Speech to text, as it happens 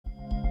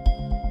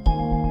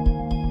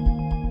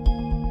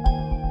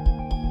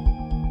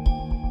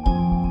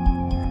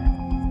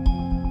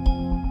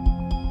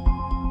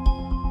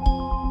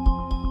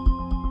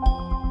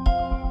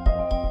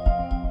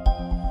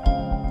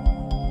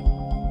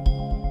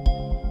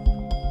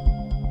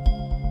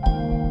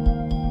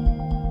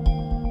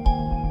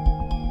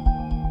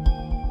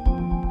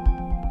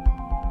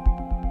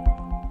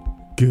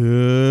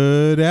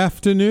Good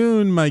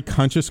afternoon, my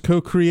conscious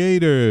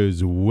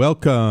co-creators.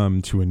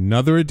 Welcome to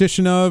another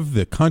edition of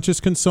the Conscious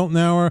Consultant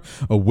Hour,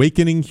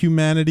 Awakening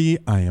Humanity.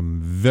 I am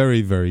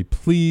very, very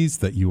pleased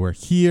that you are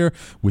here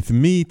with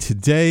me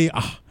today.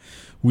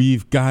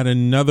 We've got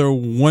another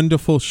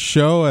wonderful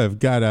show. I've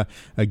got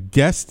a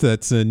guest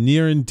that's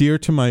near and dear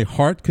to my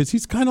heart because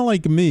he's kind of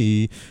like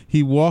me.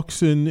 He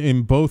walks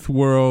in both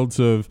worlds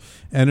of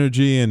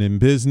energy and in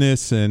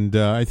business, and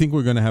I think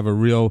we're going to have a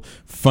real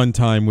fun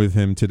time with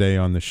him today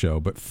on the show.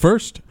 But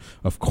first,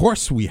 of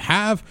course, we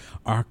have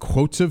our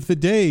quotes of the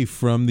day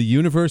from the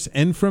universe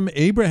and from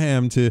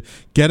Abraham to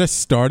get us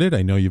started.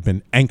 I know you've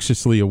been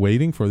anxiously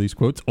awaiting for these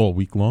quotes all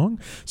week long,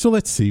 so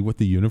let's see what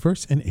the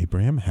universe and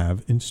Abraham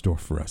have in store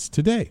for us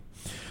today.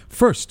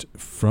 First,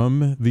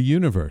 from the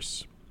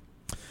universe: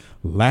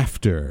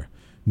 laughter,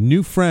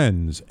 new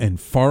friends, and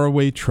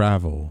faraway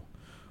travel,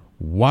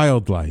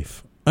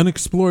 wildlife,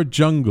 unexplored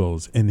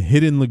jungles and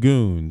hidden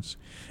lagoons,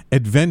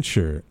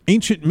 adventure,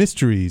 ancient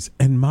mysteries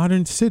and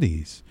modern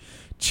cities,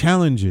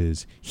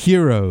 challenges,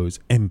 heroes,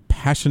 and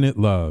passionate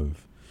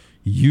love.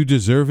 You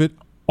deserve it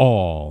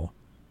all.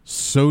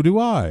 So do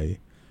I.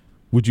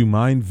 Would you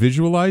mind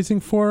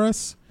visualizing for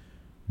us?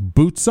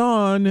 Boots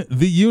on,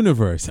 the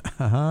universe.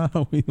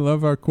 We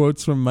love our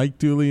quotes from Mike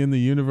Dooley in the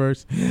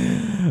universe.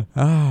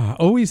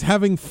 Always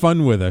having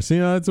fun with us. You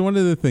know, it's one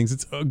of the things.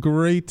 It's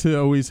great to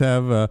always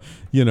have,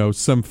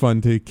 some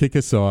fun to kick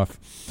us off.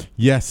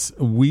 Yes,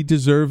 we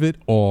deserve it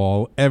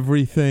all,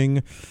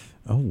 everything.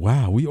 Oh,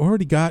 wow. We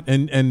already got, I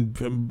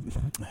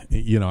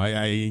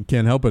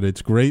can't help it.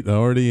 It's great. I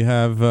already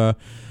have a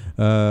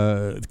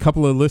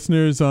couple of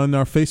listeners on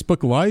our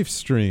Facebook live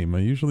stream. I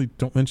usually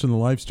don't mention the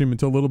live stream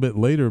until a little bit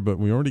later, but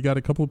we already got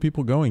a couple of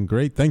people going.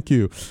 Great. Thank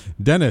you,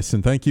 Dennis,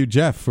 and thank you,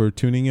 Jeff, for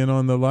tuning in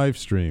on the live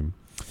stream.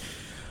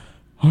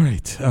 All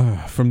right.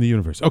 From the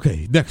universe.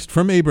 Okay. Next,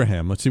 from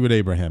Abraham. Let's see what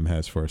Abraham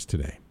has for us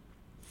today.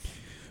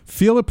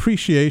 Feel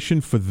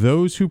appreciation for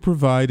those who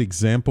provide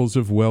examples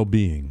of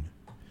well-being.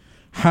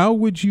 How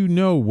would you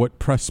know that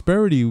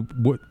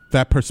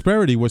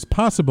prosperity was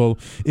possible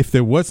if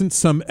there wasn't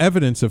some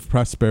evidence of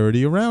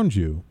prosperity around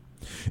you?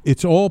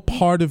 It's all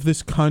part of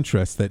this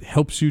contrast that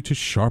helps you to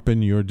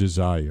sharpen your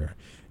desire.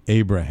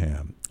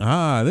 Abraham.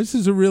 This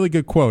is a really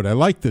good quote. I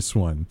like this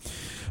one.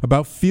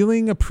 About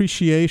feeling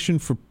appreciation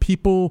for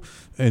people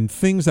and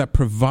things that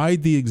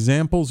provide the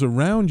examples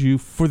around you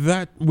for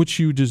that which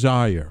you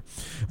desire.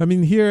 I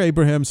mean, here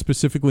Abraham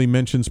specifically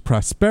mentions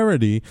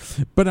prosperity,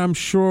 but I'm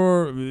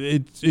sure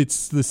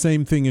it's the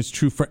same thing is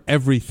true for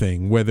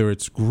everything, whether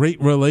it's great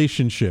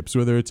relationships,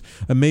 whether it's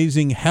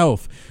amazing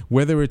health,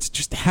 whether it's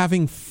just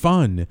having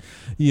fun.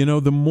 You know,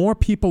 the more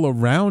people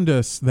around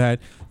us that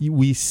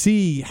we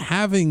see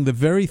having the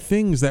very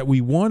things that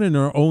we want in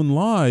our own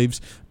lives,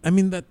 I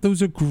mean,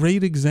 those are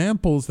great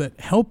examples that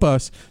help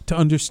us to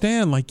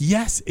understand, like,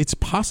 yes, it's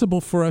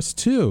possible for us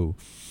too.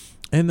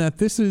 And that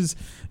this is,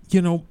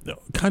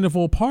 kind of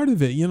all part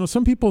of it.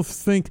 Some people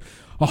think,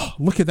 oh,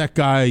 look at that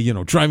guy,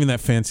 driving that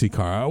fancy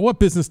car. What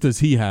business does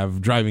he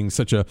have driving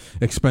such a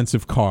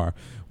expensive car?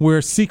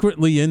 Where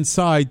secretly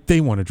inside,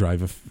 they want to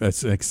drive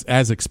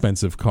as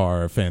expensive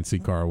car, a fancy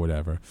car, or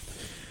whatever.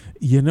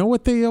 You know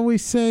what they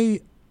always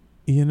say?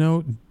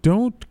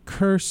 Don't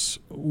curse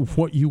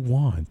what you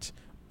want.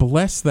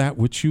 Bless that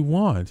which you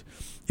want.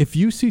 If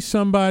you see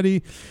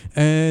somebody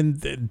and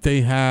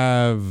they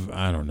have,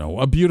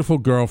 a beautiful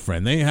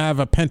girlfriend, they have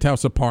a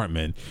penthouse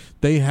apartment,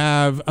 they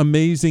have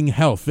amazing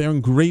health, they're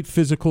in great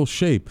physical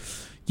shape,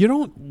 you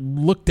don't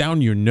look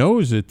down your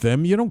nose at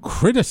them. You don't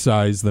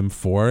criticize them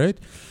for it.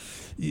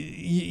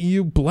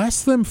 You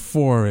bless them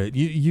for it.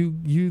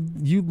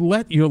 You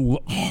let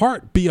your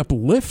heart be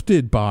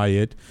uplifted by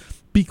it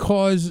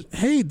because,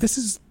 hey, this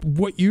is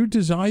what you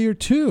desire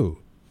too.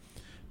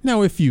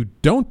 Now, if you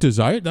don't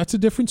desire it, that's a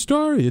different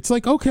story. It's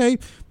like, okay,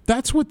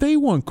 that's what they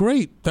want.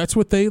 Great. That's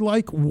what they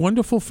like.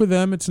 Wonderful for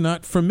them. It's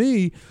not for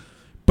me.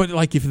 But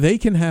like, if they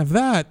can have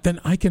that, then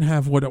I can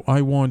have what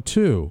I want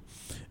too.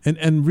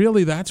 And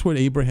really, that's what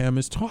Abraham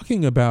is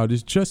talking about,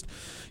 is just,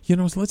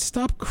 let's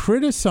stop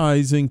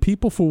criticizing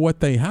people for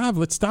what they have.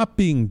 Let's stop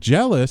being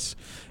jealous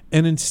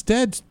and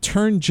instead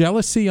turn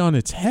jealousy on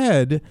its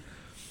head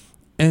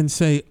and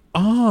say,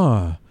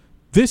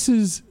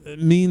 this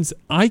means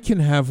I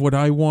can have what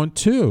I want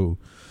too.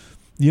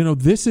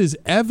 This is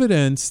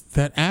evidence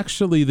that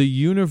actually the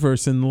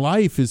universe and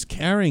life is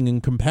caring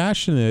and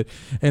compassionate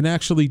and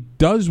actually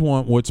does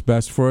want what's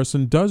best for us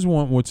and does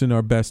want what's in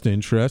our best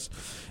interest.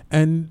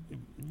 And,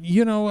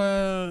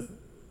 I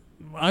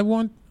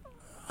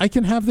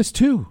can have this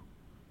too.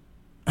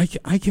 I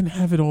can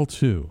have it all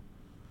too.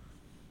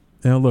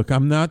 Now, look,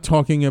 I'm not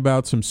talking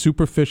about some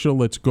superficial,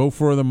 let's go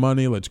for the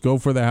money, let's go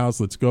for the house,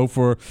 let's go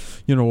for,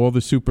 all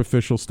the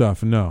superficial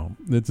stuff. No,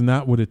 that's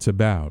not what it's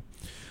about.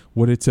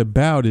 What it's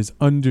about is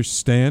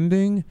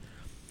understanding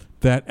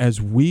that as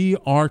we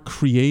are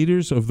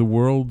creators of the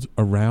world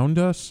around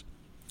us,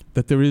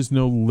 that there is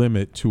no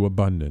limit to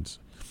abundance.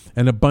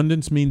 And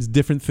abundance means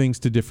different things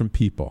to different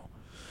people.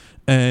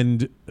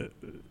 And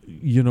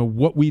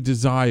what we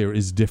desire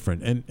is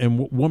different. And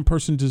what one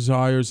person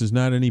desires is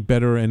not any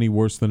better or any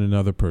worse than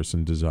another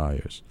person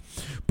desires.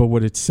 But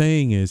what it's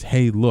saying is,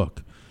 hey,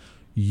 look,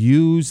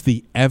 use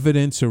the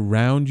evidence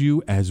around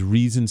you as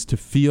reasons to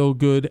feel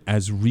good,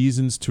 as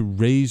reasons to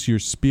raise your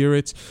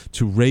spirits,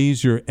 to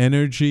raise your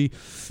energy,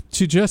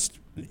 to just,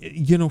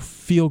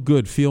 feel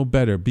good, feel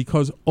better.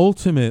 Because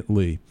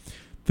ultimately,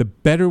 the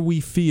better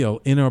we feel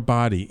in our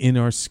body, in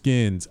our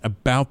skins,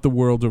 about the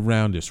world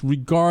around us,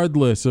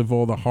 regardless of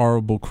all the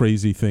horrible,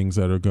 crazy things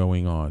that are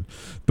going on.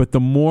 But the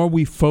more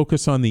we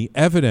focus on the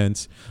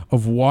evidence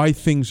of why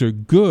things are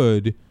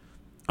good,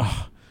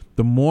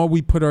 the more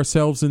we put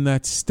ourselves in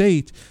that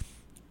state,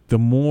 the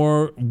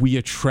more we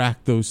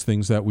attract those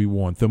things that we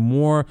want. The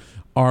more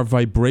our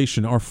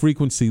vibration, our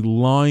frequency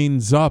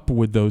lines up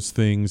with those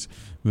things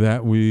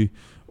that we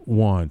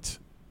want.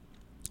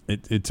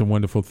 It's a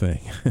wonderful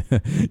thing.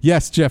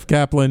 Yes, Jeff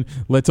Kaplan,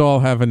 let's all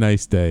have a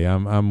nice day.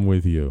 I'm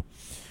with you.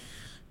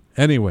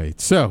 Anyway,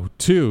 so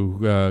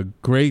two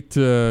great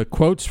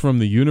quotes from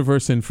the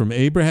universe and from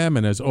Abraham,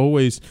 and as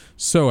always,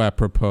 so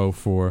apropos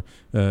for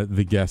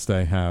the guest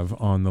I have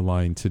on the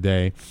line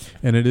today.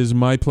 And it is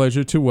my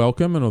pleasure to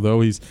welcome, and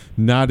although he's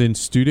not in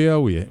studio,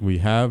 we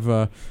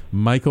have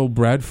Micheal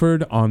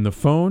Bradford on the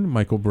phone.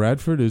 Micheal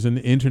Bradford is an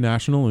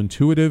international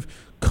intuitive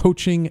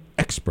coaching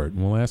expert,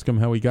 and we'll ask him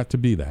how he got to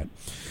be that.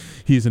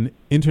 He's an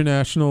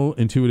international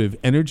intuitive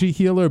energy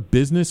healer,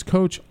 business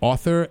coach,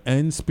 author,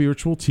 and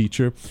spiritual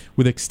teacher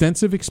with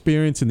extensive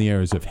experience in the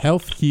areas of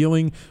health,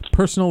 healing,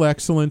 personal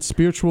excellence,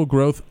 spiritual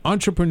growth,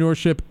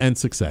 entrepreneurship, and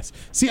success.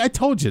 See, I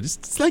told you,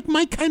 it's like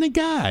my kind of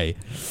guy.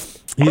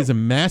 He has a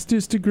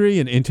master's degree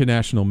in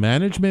international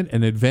management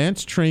and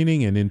advanced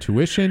training in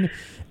intuition,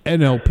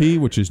 NLP,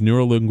 which is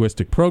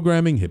neuro-linguistic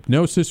programming,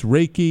 hypnosis,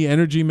 Reiki,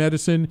 energy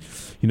medicine.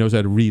 He knows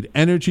how to read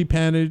energy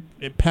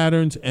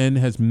patterns and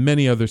has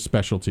many other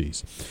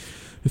specialties.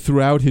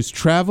 Throughout his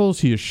travels,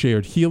 he has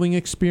shared healing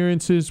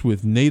experiences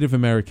with Native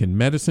American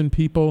medicine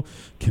people,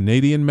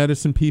 Canadian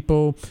medicine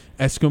people,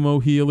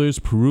 Eskimo healers,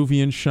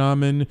 Peruvian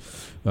shaman,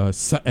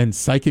 and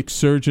psychic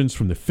surgeons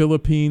from the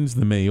Philippines,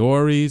 the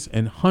Maoris,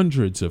 and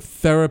hundreds of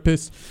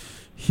therapists,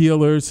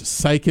 healers,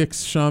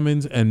 psychics,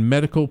 shamans, and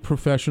medical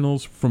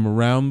professionals from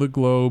around the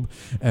globe.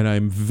 And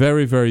I'm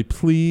very, very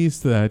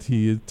pleased that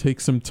he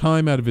takes some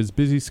time out of his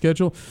busy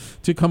schedule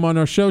to come on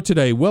our show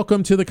today.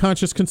 Welcome to the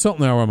Conscious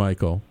Consultant Hour,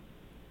 Micheal.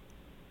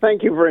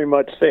 Thank you very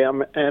much,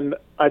 Sam. And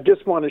I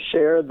just want to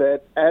share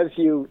that as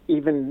you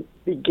even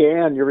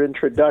began your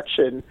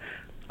introduction,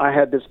 I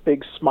had this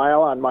big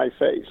smile on my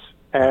face.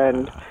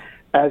 And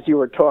as you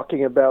were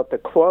talking about the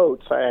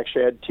quotes, I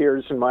actually had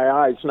tears in my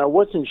eyes. And I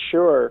wasn't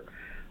sure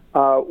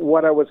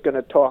what I was going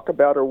to talk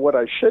about or what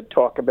I should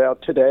talk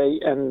about today.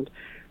 And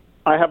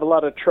I have a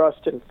lot of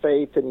trust and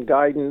faith and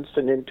guidance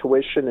and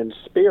intuition and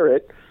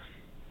spirit.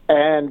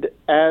 And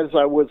as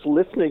I was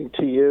listening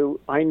to you,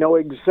 I know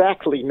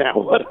exactly now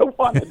what I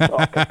want to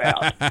talk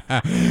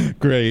about.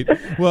 Great.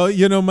 Well,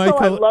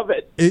 Micheal, I love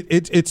it.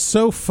 It's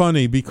so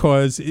funny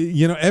because,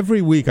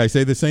 every week I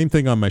say the same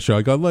thing on my show.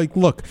 I go,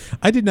 look,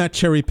 I did not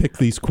cherry pick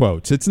these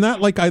quotes. It's not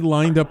like I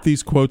lined up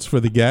these quotes for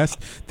the guest.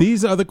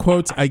 These are the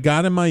quotes I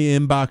got in my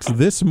inbox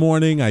this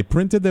morning. I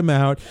printed them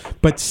out.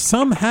 But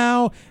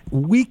somehow,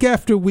 week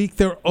after week,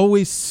 they're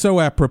always so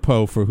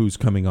apropos for who's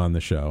coming on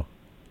the show.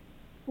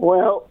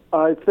 Well,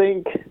 I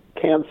think,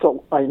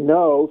 Cancel, I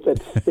know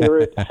that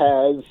Spirit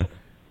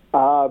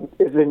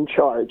is in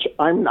charge.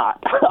 I'm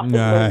not. I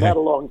learned that a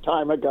long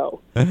time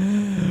ago.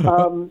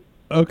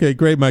 Okay,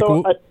 great,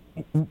 Micheal.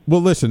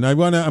 Well, listen, I'm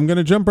going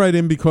to jump right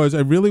in because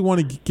I really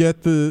want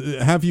to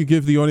have you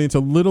give the audience a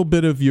little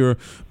bit of your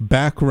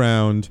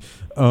background,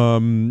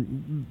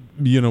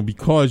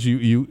 because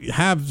you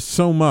have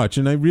so much,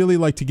 and I really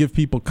like to give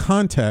people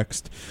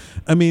context.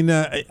 I mean,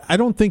 I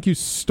don't think you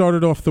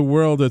started off the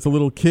world as a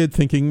little kid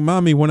thinking,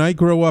 Mommy, when I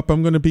grow up,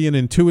 I'm going to be an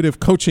intuitive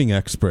coaching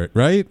expert,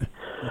 right?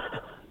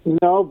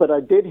 No, but I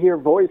did hear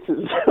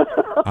voices.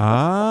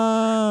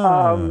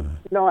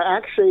 No,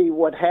 actually,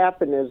 what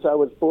happened is I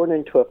was born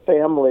into a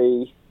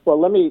family. Well,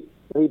 let me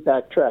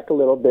backtrack a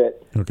little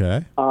bit.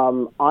 Okay.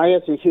 I,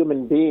 as a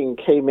human being,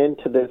 came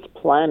into this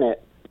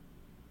planet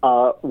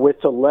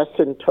with a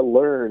lesson to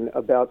learn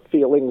about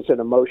feelings and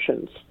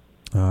emotions.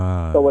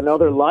 So in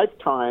other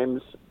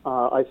lifetimes,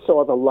 I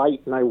saw the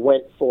light and I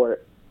went for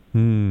it.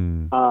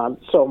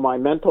 So my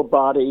mental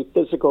body,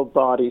 physical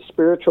body,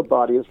 spiritual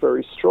body is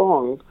very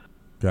strong.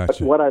 Gotcha.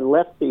 But what I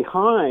left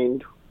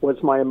behind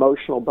was my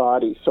emotional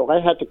body. So I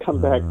had to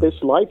come back this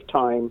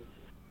lifetime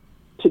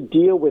to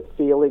deal with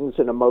feelings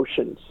and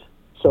emotions.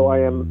 So I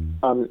am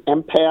an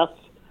empath.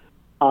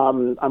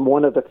 I'm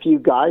one of the few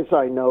guys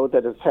I know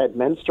that has had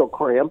menstrual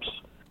cramps.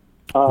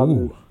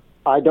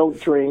 I don't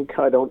drink.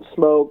 I don't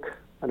smoke.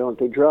 I don't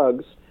do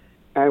drugs.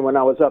 And when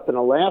I was up in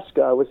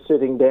Alaska, I was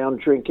sitting down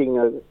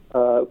drinking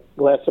a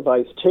glass of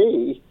iced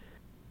tea,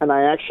 and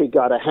I actually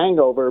got a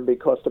hangover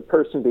because the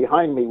person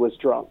behind me was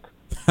drunk.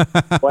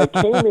 So I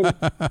came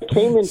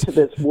into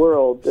this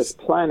world, this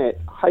planet,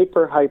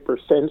 hyper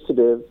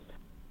sensitive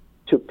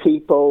to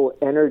people,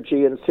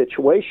 energy, and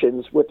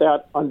situations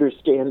without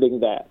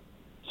understanding that.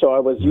 So I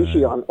was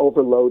usually on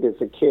overload as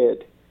a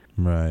kid.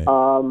 Right.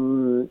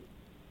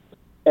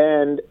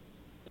 And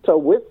so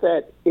with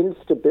that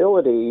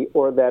instability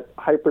or that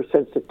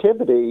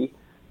hypersensitivity,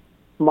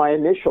 my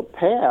initial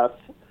path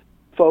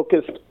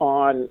focused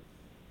on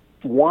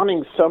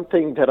wanting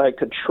something that I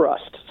could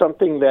trust,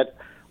 something that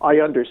I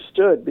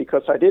understood,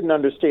 because I didn't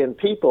understand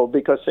people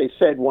because they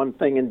said one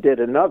thing and did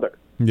another.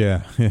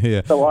 Yeah,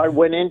 yeah. So I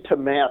went into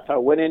math, I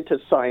went into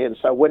science,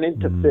 I went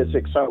into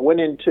physics, I went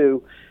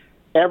into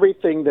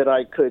everything that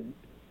I could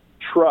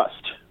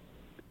trust,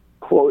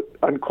 quote,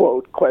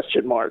 unquote,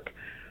 question mark.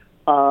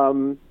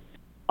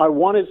 I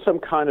wanted some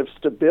kind of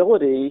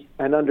stability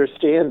and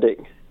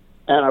understanding,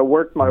 and I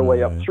worked my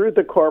way up through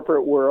the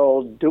corporate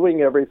world,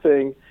 doing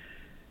everything,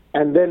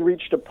 and then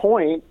reached a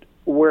point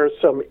where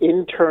some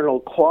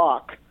internal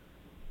clock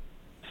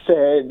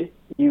said,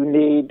 you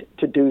need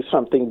to do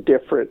something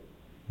different.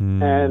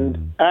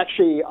 And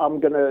actually, I'm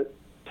going to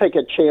take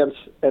a chance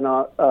and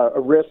a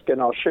risk,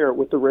 and I'll share it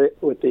with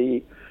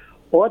the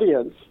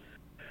audience.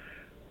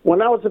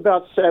 When I was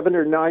about 7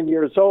 or 9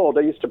 years old,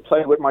 I used to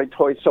play with my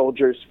toy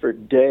soldiers for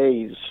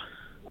days.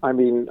 I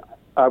mean,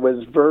 I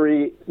was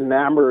very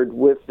enamored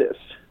with this.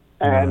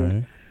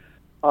 And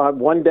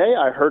one day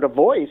I heard a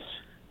voice,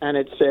 and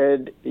it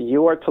said,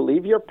 you are to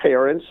leave your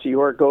parents, you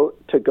are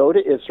to go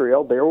to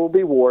Israel, there will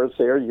be wars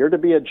there, you're to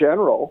be a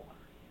general.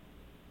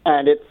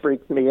 And it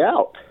freaked me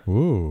out.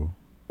 Ooh.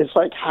 It's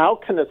like, how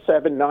can a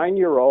 7,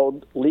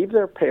 9-year-old leave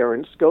their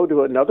parents, go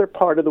to another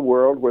part of the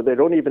world where they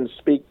don't even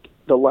speak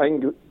the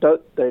language,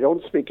 they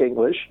don't speak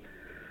English?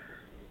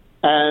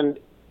 And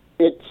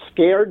it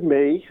scared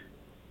me,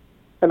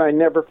 and I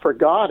never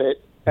forgot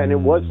it. And it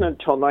wasn't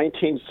until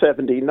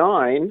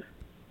 1979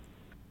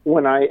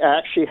 when I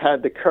actually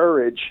had the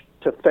courage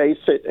to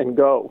face it and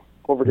go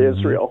over to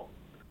Israel.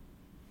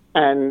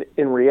 And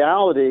in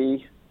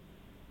reality,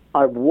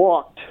 I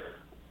walked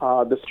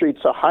the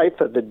streets of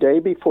Haifa the day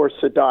before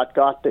Sadat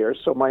got there,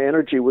 so my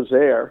energy was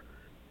there.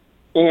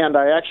 And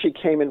I actually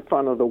came in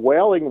front of the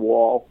Wailing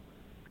Wall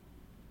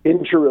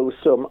in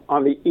Jerusalem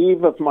on the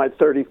eve of my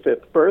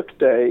 35th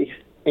birthday.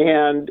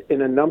 And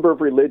in a number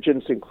of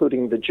religions,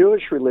 including the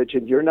Jewish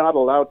religion, you're not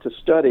allowed to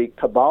study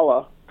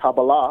Kabbalah,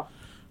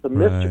 the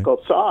mystical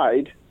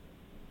side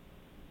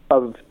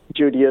of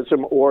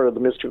Judaism or the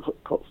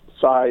mystical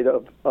side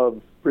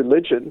of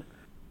religion,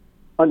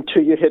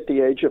 until you hit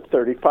the age of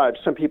 35.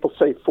 Some people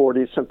say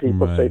 40, some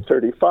people say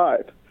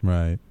 35.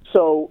 Right.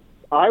 So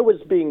I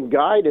was being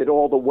guided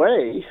all the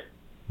way,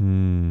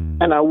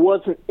 and I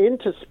wasn't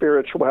into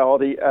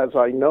spirituality as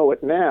I know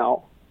it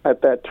now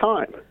at that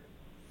time.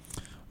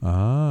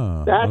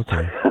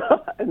 Okay.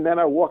 And then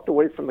I walked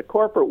away from the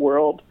corporate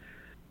world,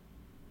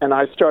 and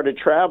I started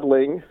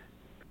traveling,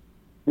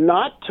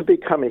 not to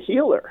become a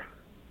healer,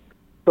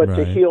 but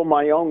to heal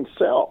my own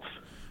self.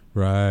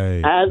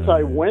 Right. As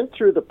I went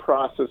through the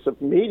process of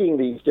meeting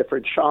these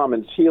different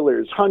shamans,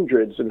 healers,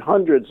 hundreds and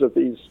hundreds of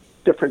these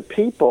different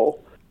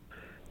people,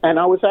 and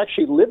I was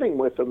actually living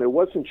with them. It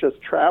wasn't just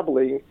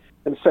traveling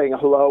and saying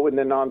hello and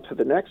then on to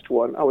the next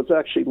one. I was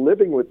actually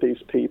living with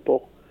these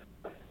people,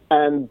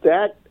 and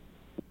that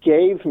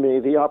gave me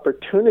the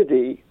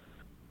opportunity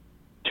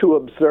to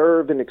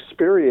observe and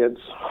experience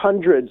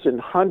hundreds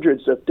and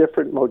hundreds of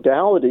different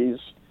modalities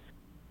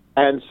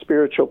and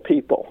spiritual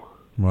people.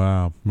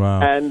 Wow.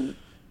 And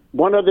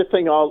one other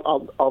thing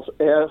I'll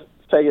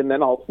say, and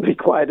then I'll be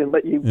quiet and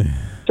let you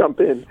jump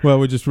in. Well,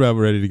 we're just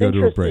ready to go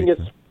to a break.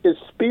 Is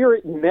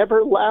Spirit never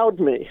allowed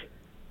me.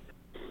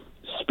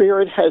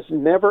 Spirit has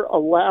never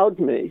allowed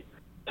me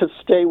to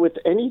stay with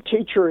any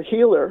teacher or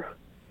healer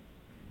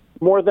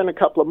more than a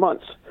couple of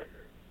months.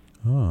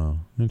 Oh,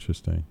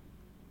 interesting.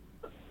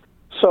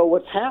 So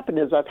what's happened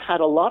is I've had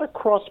a lot of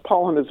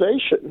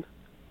cross-pollination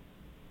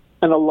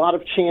and a lot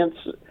of chance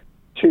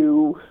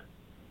to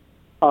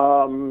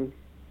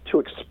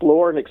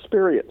explore and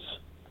experience.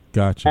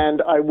 Gotcha.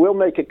 And I will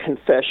make a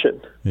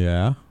confession.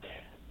 Yeah.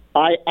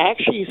 I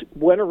actually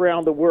went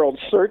around the world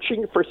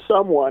searching for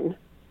someone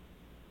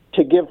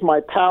to give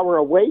my power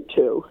away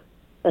to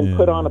and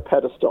put on a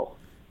pedestal.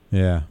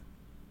 Yeah.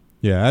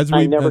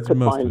 I never could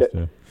find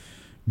it.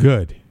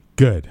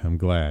 Good. I'm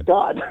glad.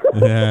 God.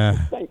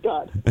 Yeah. Thank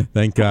God.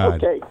 Thank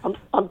God. Okay.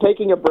 I'm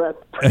taking a breath.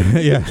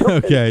 Yeah.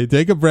 Okay.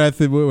 Take a breath.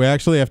 We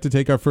actually have to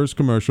take our first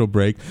commercial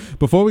break.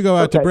 Before we go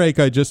out to break,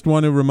 I just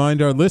want to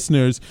remind our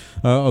listeners,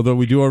 although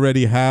we do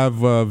already have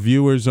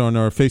viewers on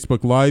our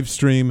Facebook live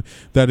stream,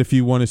 that if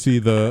you want to see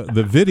the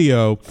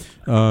video,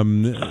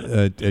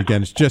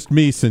 again, it's just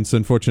me, since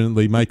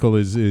unfortunately Michael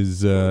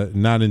is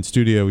not in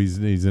studio. He's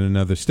in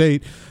another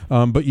state.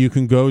 But you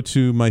can go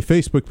to my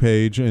Facebook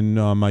page, and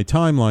on my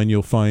timeline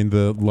you'll find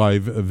the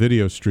live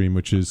video stream,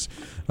 which is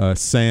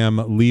Sam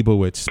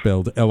Liebowitz,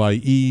 spelled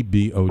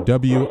Liebowitz.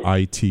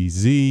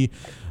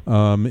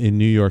 in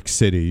New York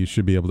City. You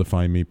should be able to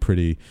find me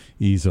pretty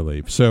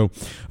easily. So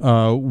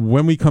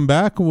when we come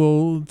back,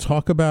 we'll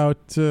talk about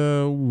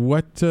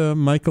what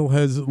Micheal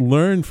has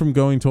learned from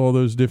going to all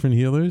those different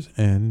healers,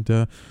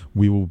 and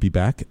we will be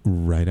back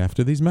right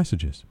after these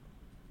messages.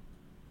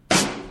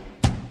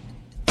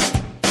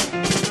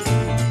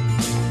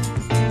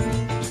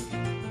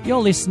 You're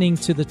listening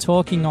to the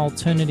Talking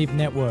Alternative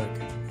Network.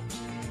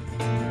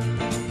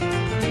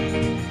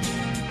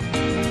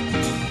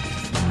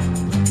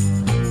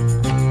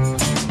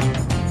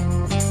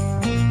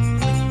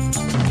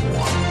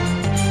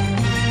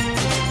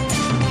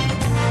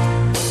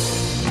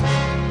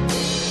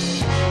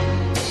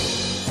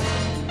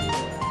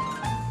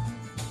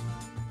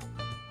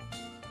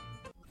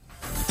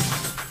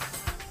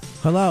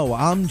 Hello,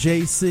 I'm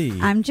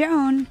JC. I'm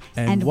Joan.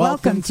 And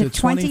welcome to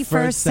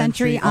 21st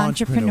Century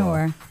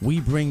Entrepreneur. We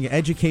bring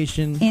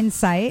education,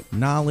 insight,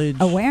 knowledge,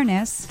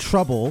 awareness,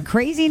 trouble,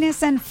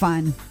 craziness, and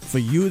fun for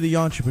you, the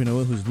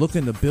entrepreneur who's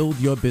looking to build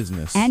your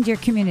business and your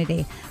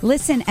community.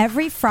 Listen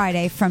every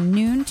Friday from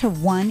noon to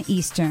 1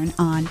 Eastern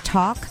on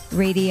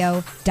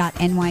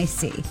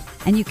talkradio.nyc.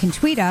 And you can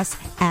tweet us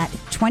at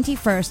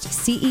 21st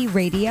CE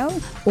Radio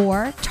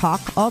or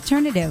Talk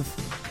Alternative.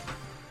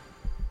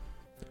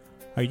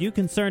 Are you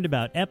concerned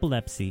about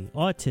epilepsy,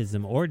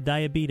 autism, or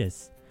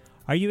diabetes?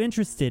 Are you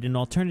interested in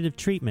alternative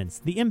treatments,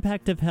 the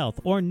impact of health,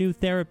 or new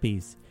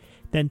therapies?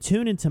 Then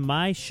tune into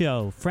my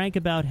show, Frank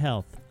About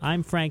Health.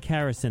 I'm Frank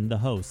Harrison, the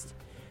host.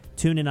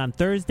 Tune in on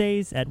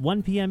Thursdays at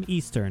 1 p.m.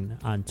 Eastern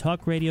on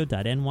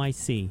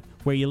talkradio.nyc,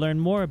 where you learn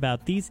more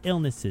about these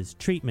illnesses,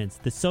 treatments,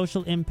 the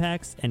social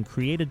impacts, and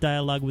create a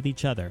dialogue with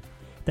each other.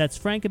 That's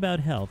Frank About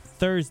Health,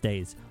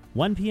 Thursdays,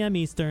 1 p.m.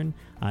 Eastern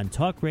on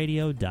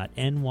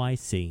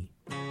talkradio.nyc.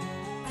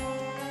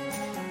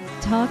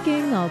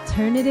 Talking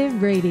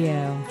Alternative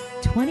Radio,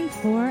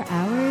 24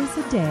 hours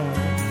a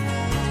day.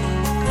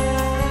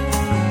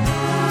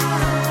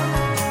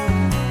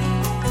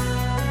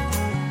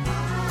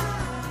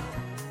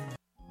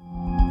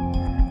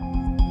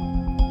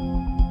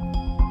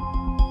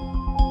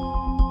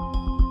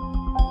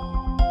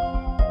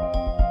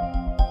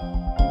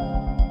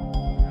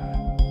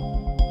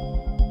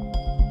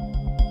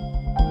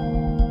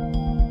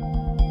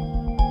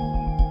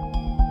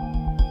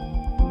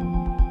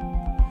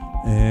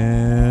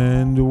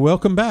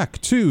 Welcome back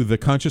to the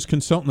Conscious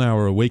Consultant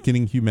Hour,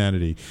 Awakening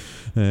Humanity.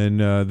 And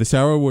this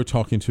hour we're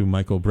talking to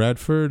Micheal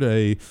Bradford,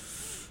 I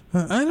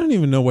don't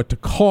even know what to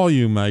call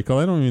you,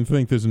 Micheal. I don't even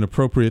think there's an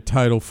appropriate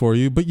title for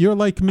you, but you're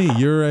like me.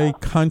 You're a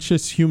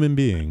conscious human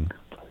being.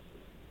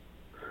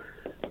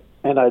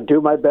 And I do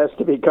my best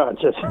to be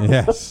conscious.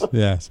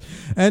 Yes.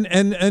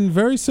 And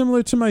very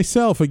similar to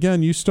myself.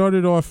 Again, you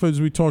started off, as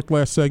we talked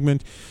last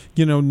segment,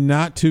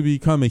 not to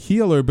become a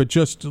healer, but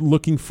just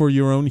looking for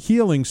your own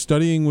healing,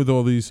 studying with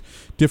all these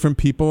different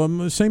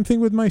people. Same thing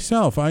with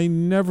myself. I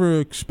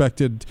never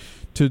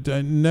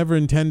never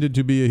intended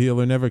to be a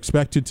healer, never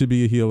expected to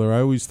be a healer.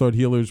 I always thought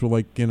healers were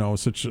like,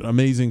 such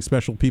amazing,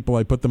 special people.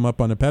 I put them up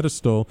on a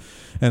pedestal,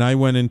 and I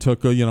went and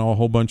took, a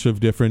whole bunch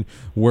of different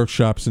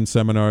workshops and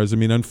seminars. I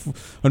mean,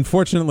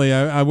 unfortunately,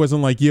 I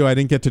wasn't like you. I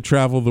didn't get to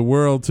travel the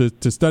world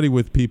to study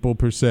with people,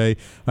 per se.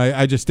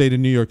 I just stayed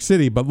in New York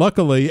City, but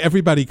luckily,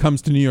 everybody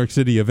comes to New York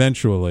City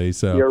eventually.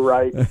 So You're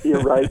right.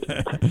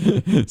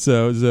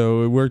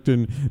 so it worked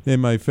in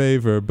my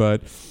favor,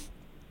 but...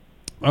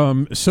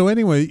 So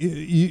anyway,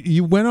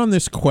 you went on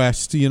this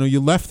quest, you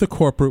left the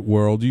corporate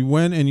world, you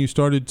went and you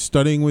started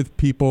studying with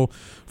people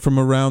from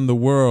around the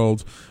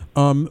world.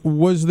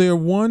 Was there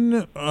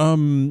one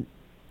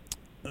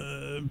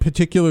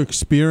particular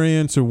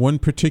experience or one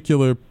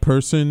particular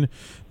person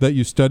that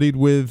you studied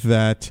with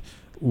that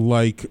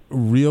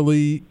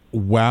really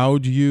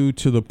wowed you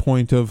to the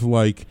point of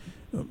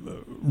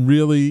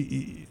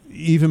really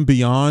even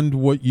beyond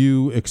what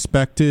you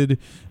expected,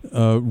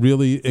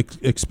 really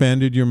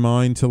expanded your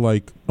mind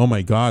to oh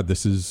my God,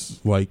 this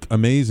is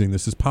amazing.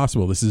 This is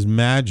possible. This is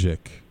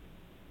magic.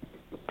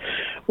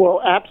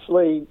 Well,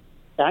 actually,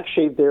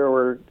 there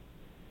were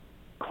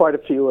quite a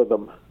few of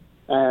them.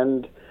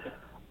 And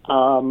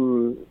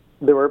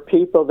there were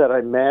people that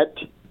I met,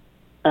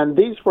 and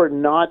these were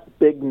not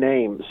big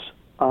names.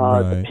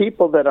 Right. The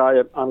people that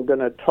I'm going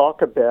to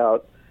talk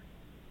about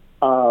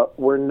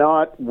were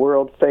not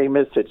world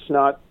famous. It's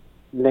not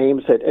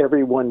names that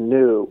everyone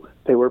knew.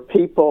 They were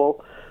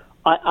people.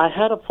 I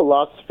had a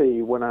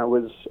philosophy when I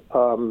was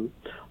on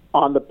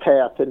the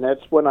path, and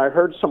that's when I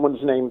heard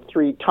someone's name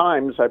 3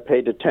 times, I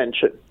paid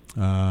attention.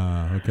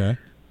 Okay.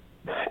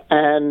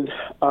 And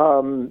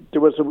there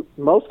was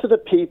most of the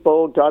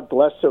people, God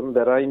bless them,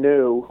 that I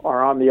knew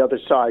are on the other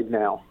side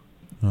now.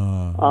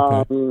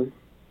 Okay.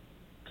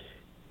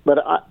 But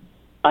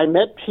I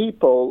met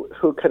people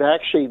who could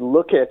actually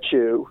look at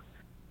you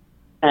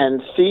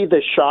and see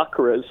the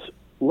chakras,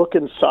 look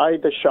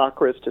inside the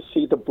chakras to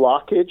see the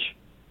blockage,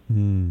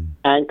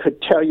 and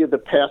could tell you the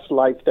past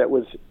life that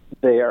was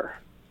there.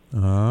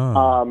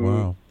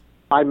 Wow.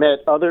 I met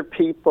other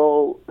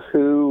people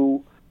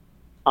who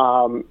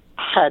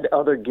had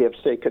other gifts.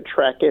 They could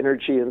track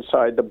energy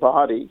inside the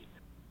body.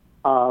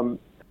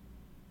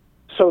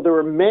 So there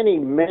were many,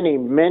 many,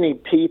 many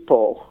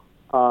people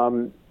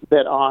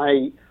that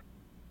I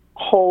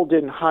hold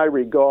in high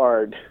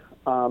regard.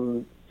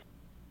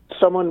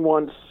 Someone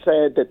once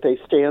said that they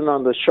stand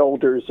on the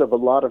shoulders of a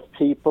lot of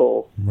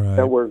people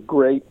that were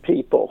great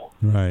people.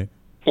 Right.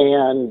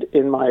 And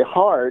in my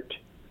heart,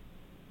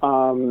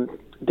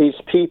 these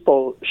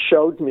people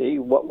showed me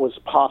what was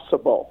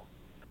possible.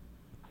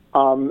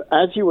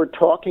 As you were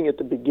talking at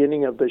the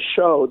beginning of the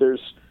show,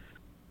 there's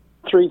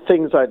 3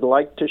 things I'd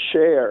like to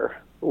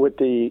share with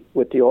the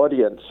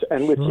audience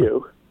and with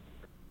you.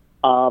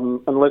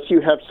 Unless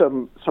you have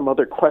some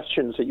other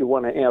questions that you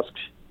want to ask.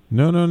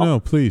 No.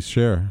 Please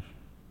share.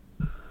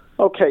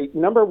 Okay,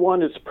 number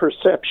 1 is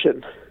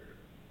perception.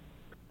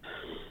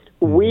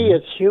 We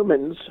as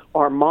humans,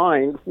 our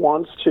mind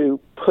wants to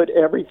put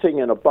everything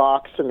in a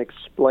box and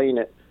explain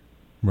it.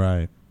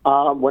 Right.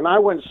 When I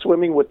went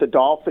swimming with the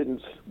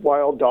dolphins,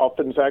 wild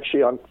dolphins,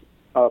 actually on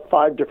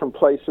 5 different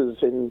places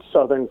in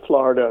southern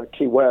Florida,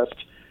 Key West,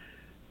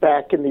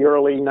 back in the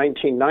early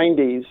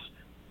 1990s,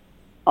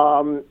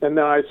 and then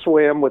I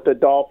swam with the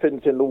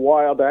dolphins in the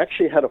wild. I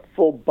actually had a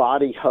full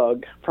body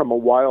hug from a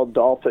wild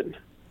dolphin.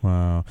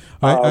 Wow.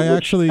 I which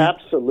actually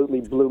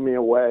absolutely blew me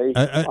away.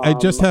 I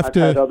just have I've to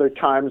had other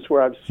times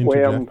where I've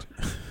swam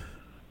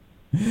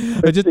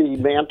with the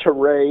manta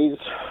rays.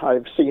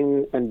 I've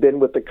seen and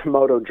been with the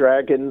Komodo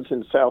dragons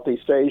in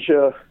Southeast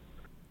Asia.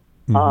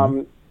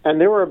 And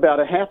there were about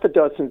a half a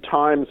dozen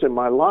times in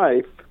my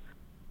life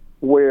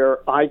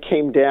where I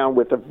came down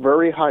with a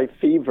very high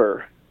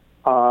fever,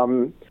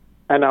 and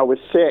I was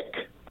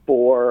sick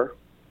for,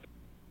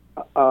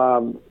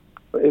 in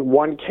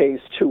one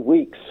case, 2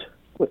 weeks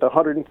with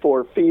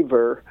 104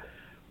 fever.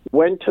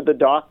 Went to the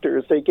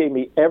doctors. They gave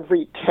me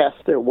every test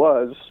there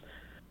was,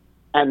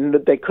 and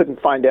they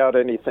couldn't find out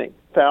anything.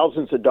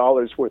 Thousands of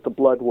dollars worth of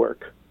blood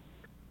work.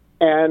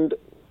 And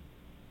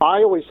I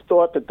always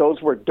thought that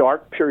those were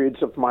dark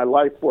periods of my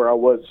life where I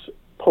was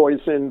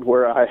poisoned,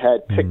 where I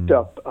had picked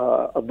up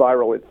a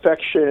viral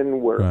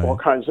infection, where all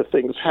kinds of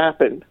things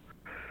happened.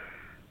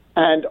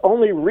 And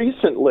only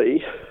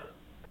recently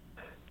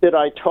did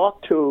I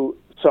talk to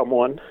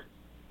someone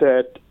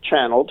that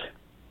channeled,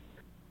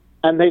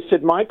 and they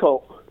said,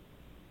 Michael,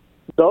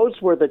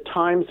 those were the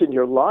times in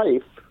your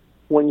life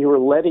when you were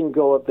letting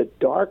go of the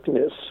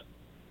darkness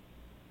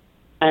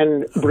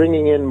and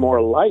bringing in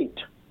more light.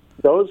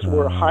 Those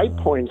were high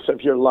points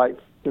of your life,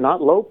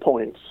 not low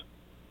points.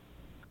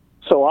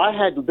 So I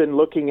had been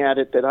looking at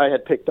it that I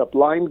had picked up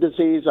Lyme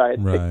disease, I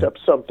had picked up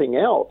something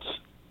else.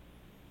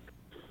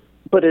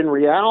 But in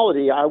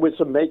reality, I was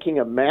making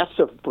a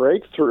massive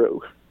breakthrough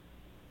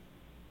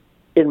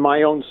in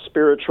my own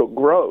spiritual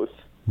growth.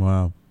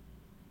 Wow.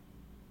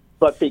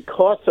 But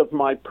because of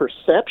my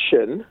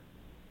perception,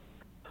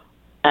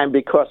 and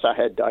because I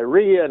had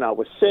diarrhea and I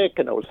was sick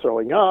and I was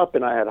throwing up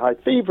and I had high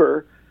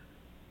fever,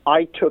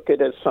 I took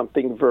it as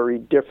something very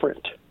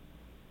different.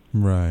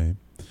 Right.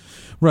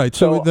 Right.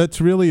 So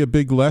that's really a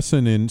big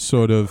lesson in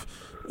sort of,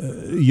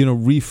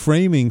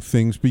 reframing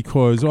things,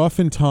 because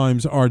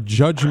oftentimes our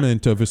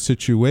judgment of a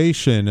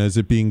situation as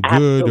it being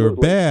good or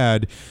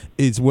bad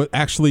is what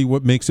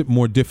makes it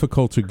more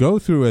difficult to go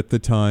through at the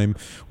time.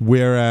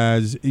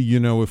 Whereas,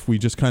 if we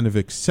just kind of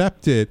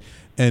accept it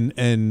and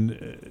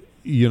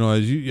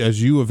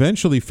as you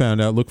eventually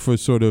found out, look for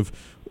sort of,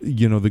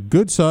 the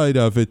good side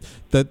of it,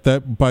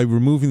 that by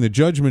removing the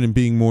judgment and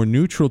being more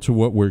neutral to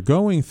what we're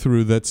going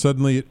through, that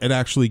suddenly it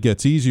actually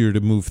gets easier to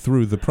move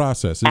through the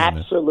process, isn't it?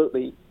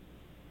 Absolutely.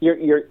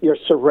 You're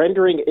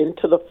surrendering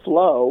into the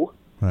flow,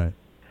 right?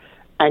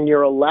 And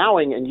you're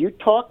allowing. And you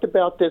talked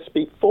about this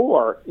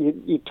before.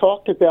 You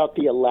talked about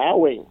the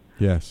allowing.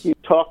 Yes. You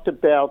talked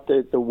about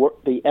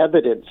the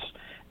evidence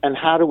and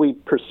how do we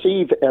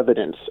perceive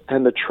evidence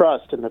and the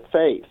trust and the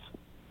faith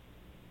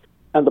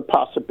and the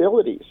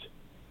possibilities.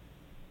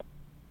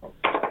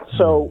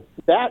 So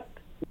that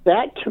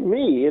to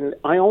me, and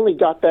I only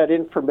got that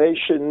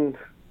information,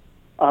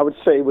 I would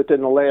say,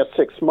 within the last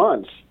 6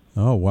 months.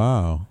 Oh,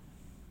 wow.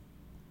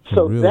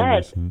 So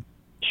that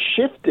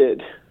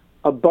shifted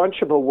a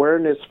bunch of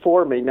awareness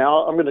for me.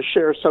 Now I'm going to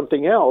share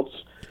something else.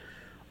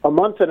 A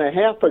month and a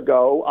half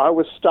ago, I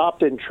was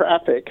stopped in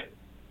traffic,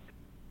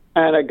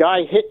 and a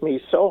guy hit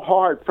me so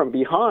hard from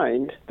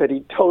behind that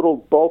he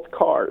totaled both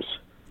cars.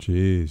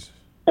 Jeez.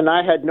 And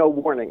I had no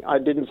warning. I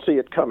didn't see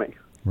it coming.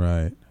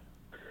 Right.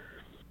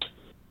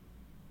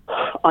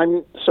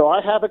 So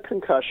I have a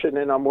concussion,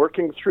 and I'm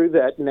working through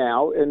that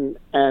now, and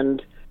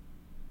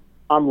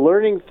I'm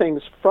learning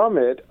things from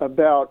it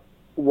about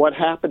what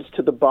happens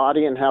to the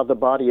body and how the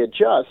body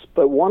adjusts.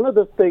 But one of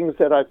the things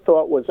that I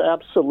thought was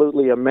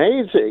absolutely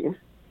amazing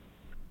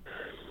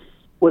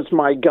was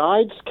my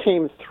guides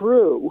came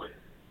through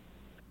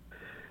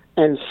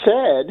and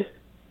said,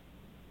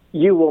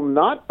 you will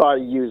not buy a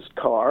used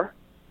car,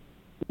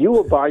 you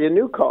will buy a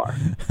new car.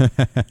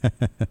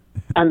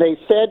 And they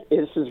said,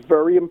 this is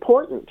very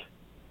important.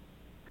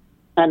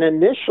 And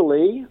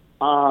initially,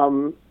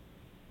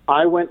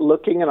 I went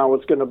looking, and I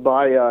was going to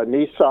buy a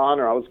Nissan,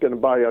 or I was going to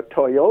buy a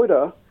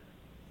Toyota,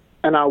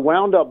 and I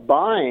wound up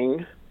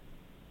buying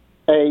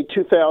a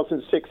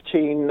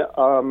 2016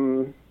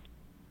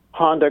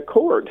 Honda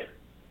Accord,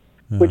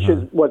 which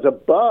was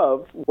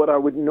above what I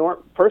would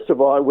First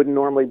of all, I wouldn't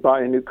normally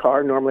buy a new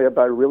car. Normally, I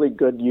buy really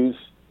good used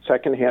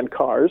secondhand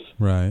cars.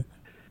 Right.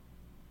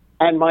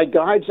 And my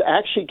guides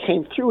actually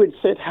came through and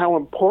said how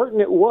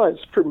important it was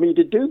for me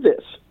to do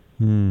this.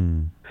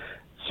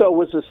 So it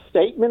was a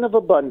statement of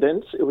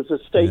abundance. It was a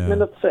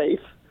statement of faith.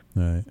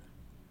 Right.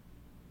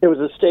 It was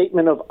a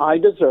statement of I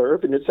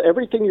deserve, and it's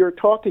everything you're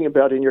talking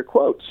about in your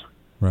quotes.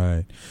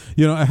 Right.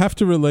 You know, I have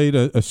to relate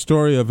a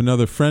story of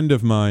another friend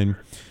of mine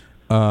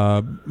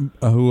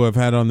who I've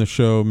had on the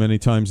show many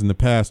times in the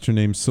past. Her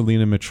name's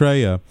Selena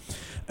Maitreya.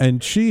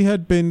 And she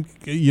had been,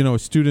 a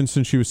student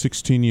since she was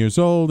 16 years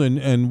old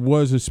and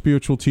was a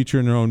spiritual teacher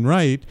in her own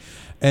right.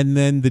 And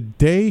then the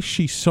day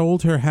she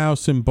sold her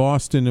house in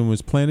Boston and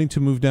was planning to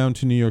move down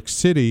to New York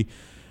City,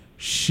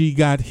 she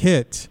got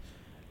hit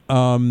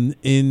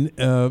in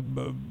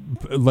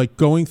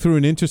going through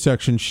an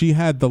intersection. She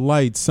had the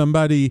light.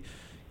 Somebody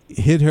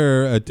hit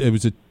her.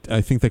 I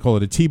think they call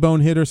it a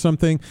T-bone hit or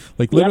something.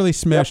 Literally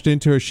smashed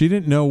into her. She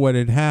didn't know what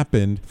had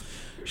happened.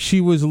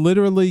 She was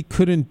literally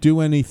couldn't do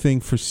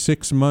anything for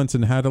 6 months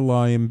and had to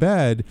lie in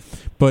bed.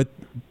 But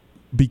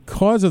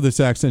because of this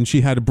accident, she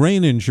had a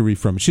brain injury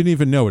from it. She didn't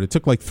even know it. It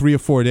took 3 or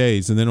 4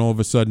 days, and then all of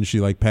a sudden she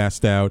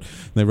passed out.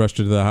 And they rushed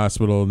her to the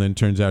hospital, and then it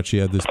turns out she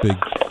had this big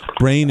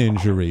brain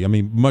injury. I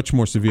mean, much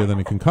more severe than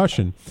a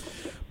concussion.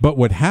 But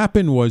what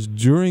happened was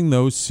during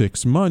those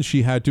 6 months,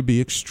 she had to be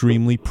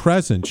extremely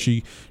present.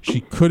 She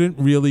couldn't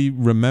really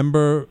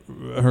remember.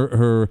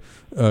 Her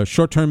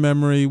short-term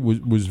memory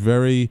was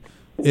very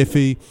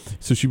iffy,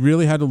 so she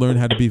really had to learn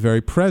how to be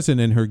very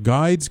present. And her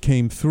guides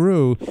came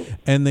through,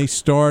 and they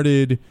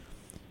started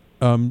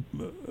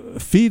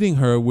feeding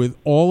her with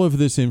all of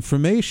this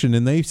information.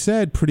 And they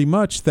said pretty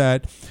much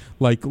that,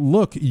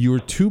 look, you're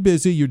too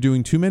busy, you're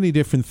doing too many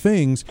different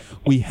things.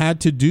 We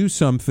had to do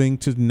something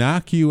to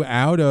knock you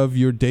out of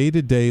your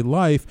day-to-day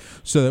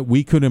life so that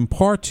we could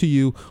impart to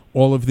you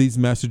all of these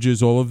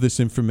messages, all of this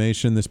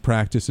information, this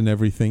practice, and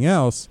everything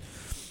else.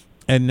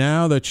 And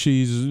now that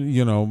she's,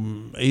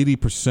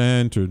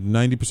 80% or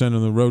 90%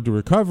 on the road to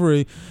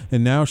recovery,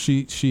 and now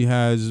she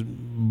has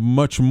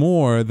much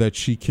more that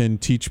she can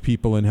teach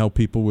people and help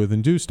people with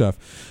and do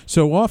stuff.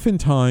 So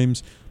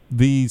oftentimes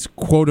these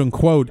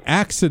quote-unquote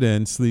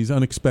accidents, these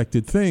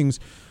unexpected things,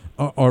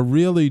 are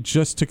really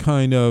just to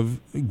kind of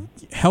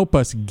help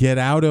us get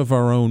out of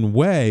our own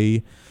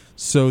way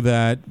so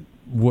that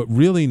what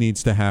really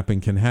needs to happen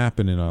can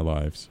happen in our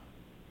lives.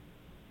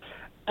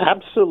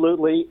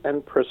 Absolutely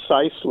and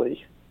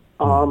precisely,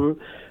 and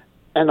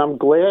I'm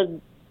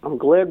glad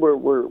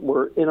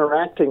we're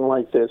interacting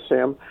like this,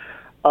 Sam.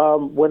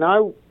 When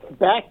I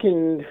back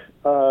in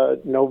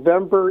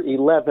November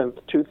 11th,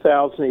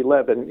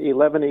 2011,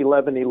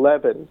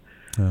 11/11/11,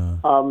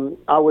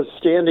 I was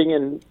standing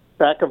in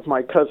back of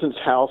my cousin's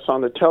house on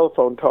the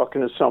telephone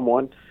talking to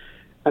someone,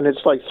 and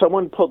it's like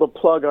someone pulled a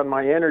plug on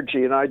my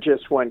energy, and I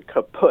just went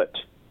kaput.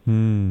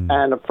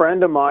 And a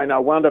friend of mine, I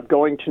wound up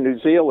going to New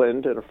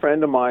Zealand, and a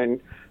friend of mine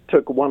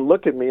took one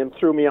look at me and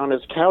threw me on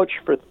his couch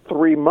for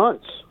 3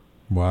 months.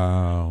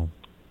 Wow.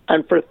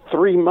 And for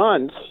 3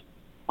 months,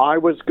 I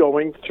was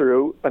going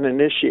through an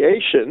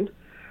initiation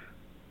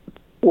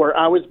where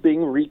I was being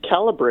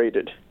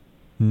recalibrated.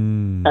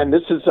 And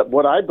this is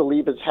what I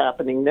believe is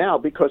happening now,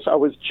 because I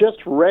was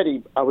just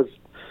ready.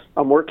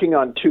 I'm working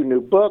on 2 new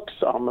books.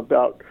 I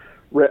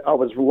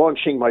was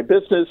launching my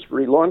business,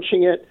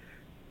 relaunching it.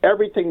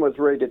 Everything was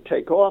ready to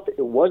take off.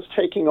 It was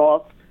taking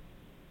off,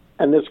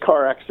 and this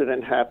car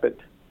accident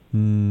happened.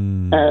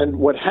 And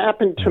what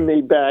happened to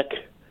me back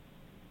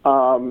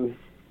in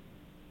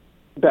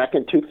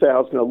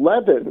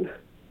 2011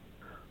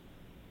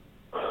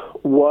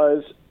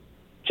 was,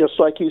 just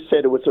like you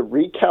said, it was a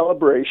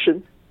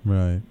recalibration.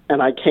 Right.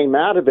 And I came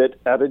out of it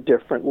at a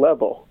different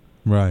level.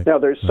 Right. Now,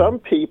 there's some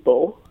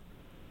people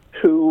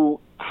who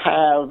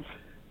have,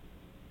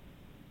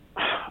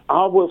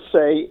 I will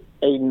say,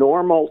 a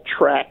normal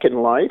track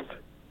in life.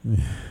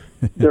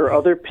 There are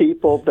other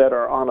people that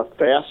are on a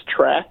fast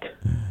track,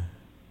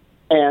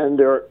 and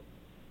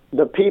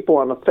the people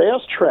on the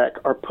fast track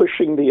are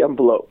pushing the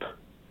envelope.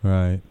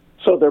 Right.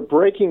 So they're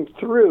breaking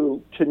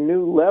through to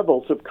new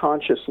levels of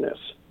consciousness.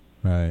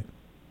 Right.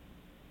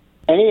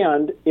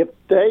 And if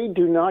they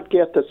do not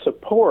get the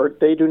support,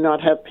 they do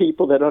not have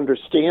people that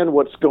understand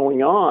what's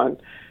going on,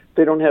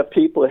 they don't have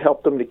people to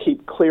help them to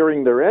keep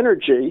clearing their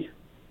energy,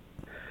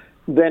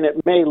 then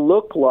it may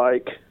look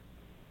like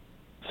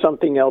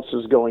something else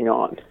is going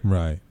on.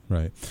 Right,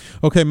 right.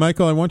 Okay,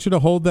 Michael, I want you to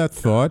hold that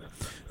thought.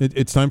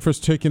 It's time for us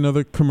to take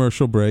another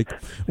commercial break.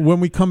 When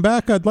we come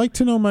back, I'd like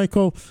to know,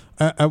 Michael,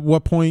 at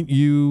what point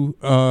you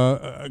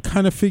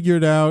kind of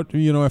figured out,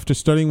 after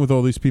studying with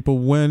all these people,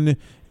 when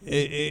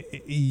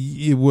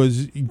it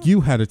was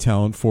you had a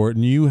talent for it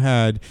and you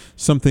had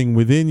something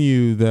within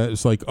you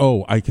that's like,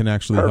 oh, I can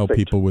actually help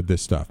people with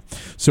this stuff.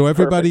 So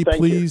everybody,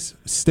 please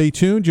stay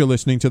tuned. You're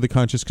listening to the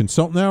Conscious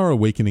Consultant Hour,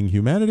 Awakening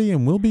Humanity,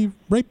 and we'll be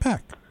right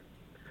back.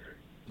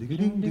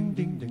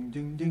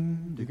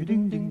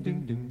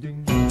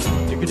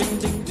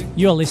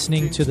 You're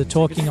listening to the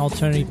Talking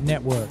Alternative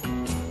Network.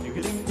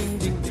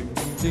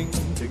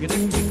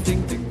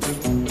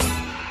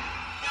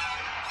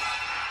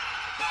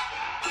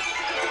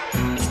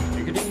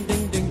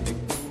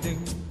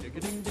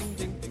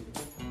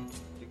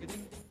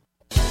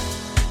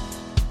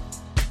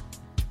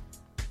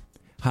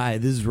 Hi,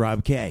 this is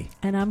Rob Kay.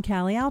 And I'm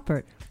Callie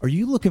Alpert. Are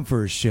you looking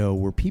for a show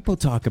where people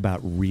talk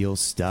about real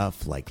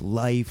stuff like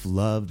life,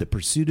 love, the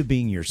pursuit of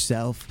being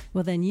yourself?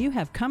 Well, then you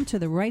have come to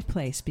the right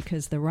place,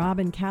 because the Rob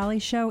and Callie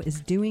Show is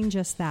doing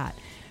just that.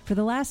 For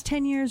the last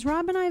 10 years,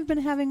 Rob and I have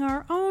been having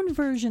our own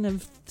version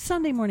of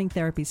Sunday morning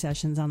therapy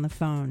sessions on the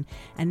phone,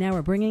 and now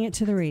we're bringing it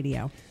to the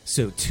radio.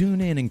 So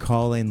tune in and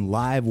call in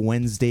live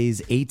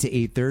Wednesdays 8 to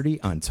 8:30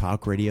 on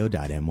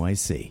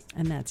talkradio.nyc.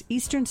 And that's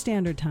Eastern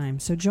Standard Time,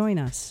 so join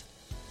us.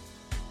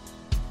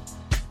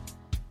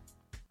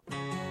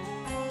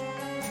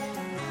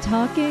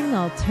 Talking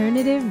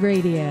Alternative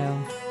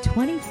Radio,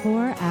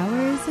 24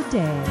 hours a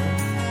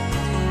day.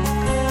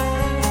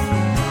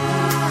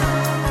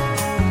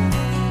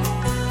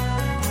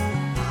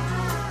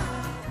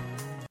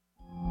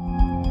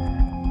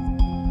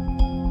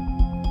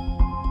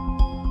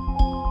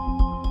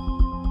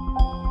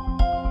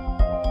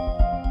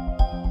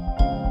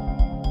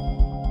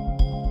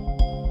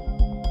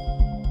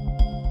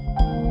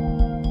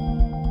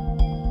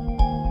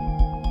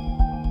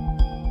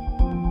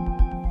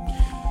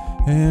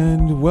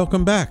 And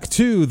welcome back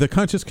to the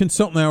Conscious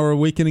Consultant Hour,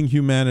 Awakening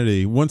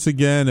Humanity. Once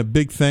again, a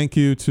big thank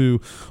you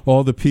to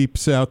all the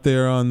peeps out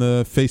there on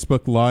the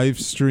Facebook live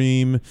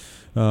stream.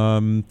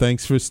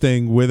 Thanks for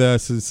staying with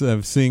us.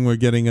 I'm seeing we're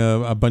getting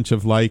a bunch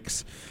of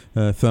likes,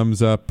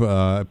 thumbs up.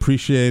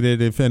 Appreciate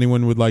it. If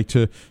anyone would like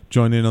to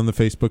join in on the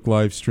Facebook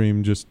live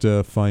stream, just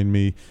find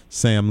me,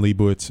 Sam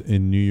Liebowitz,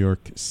 in New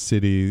York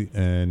City,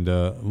 and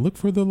look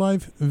for the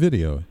live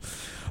video.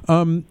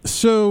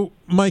 So,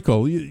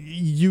 Micheal,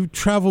 you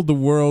traveled the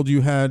world.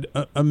 You had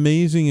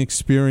amazing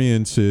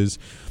experiences.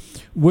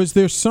 Was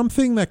there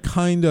something that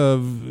kind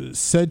of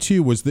said to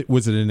you? Was it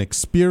an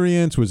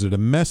experience? Was it a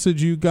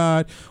message you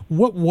got?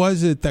 What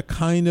was it that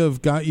kind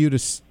of got you to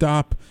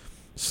stop,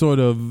 sort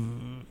of,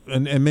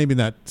 and maybe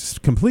not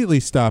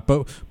completely stop,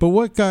 but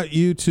what got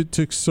you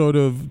to sort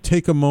of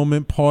take a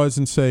moment, pause,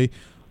 and say,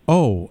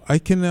 oh, I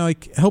can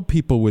help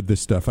people with this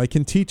stuff. I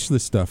can teach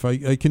this stuff.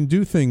 I can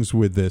do things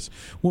with this.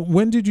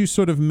 When did you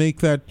sort of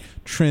make that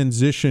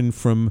transition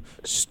from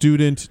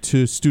student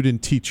to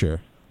student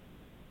teacher?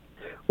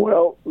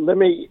 Well,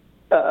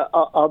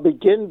 I'll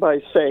begin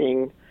by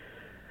saying,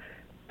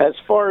 as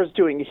far as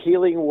doing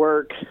healing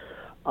work,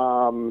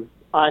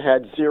 I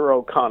had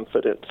zero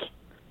confidence.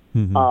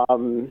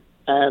 Mm-hmm.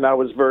 And I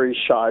was very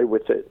shy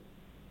with it.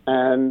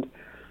 And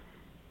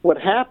what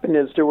happened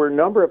is there were a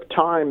number of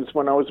times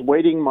when I was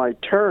waiting my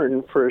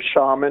turn for a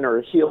shaman or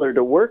a healer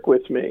to work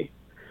with me.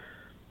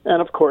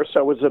 And, of course,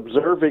 I was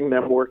observing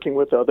them working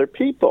with other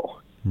people.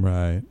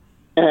 Right.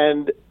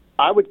 And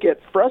I would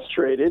get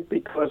frustrated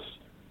because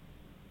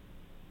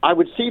I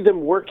would see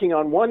them working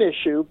on one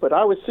issue, but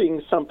I was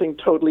seeing something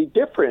totally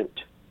different.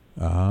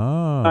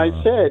 I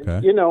said,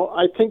 okay.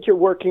 I think you're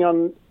working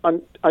on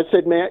I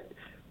said, may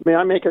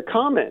I make a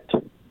comment?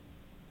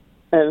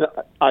 And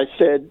I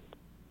said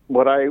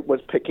what I was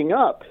picking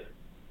up.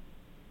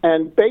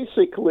 And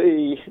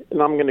basically,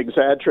 and I'm going to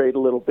exaggerate a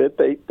little bit,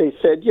 they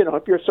said,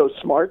 if you're so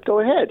smart, go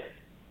ahead.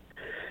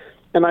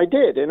 And I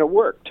did, and it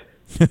worked.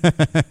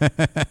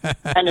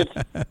 and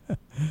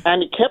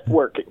it kept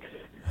working.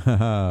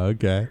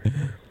 Okay.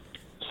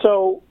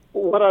 So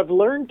what I've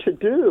learned to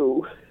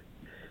do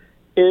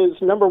is,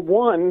 number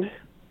one,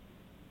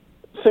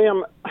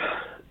 Sam,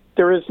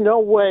 there is no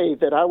way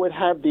that I would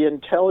have the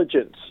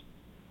intelligence,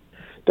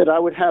 that I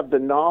would have the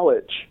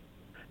knowledge,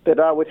 that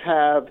I would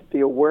have the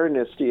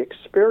awareness, the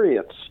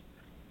experience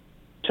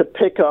to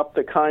pick up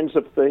the kinds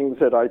of things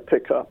that I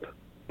pick up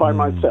by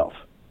myself.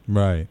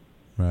 Right.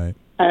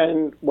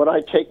 And what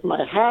I take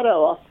my hat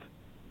off,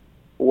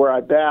 where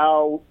I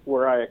bow,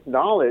 where I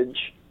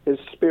acknowledge, is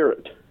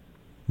spirit.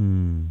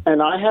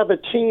 And I have a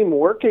team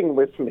working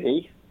with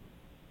me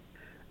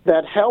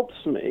that helps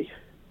me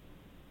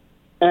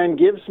and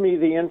gives me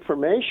the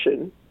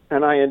information,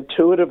 and I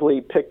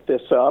intuitively pick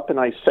this up, and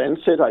I sense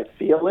it, I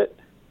feel it.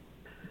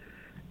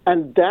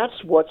 And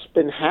that's what's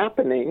been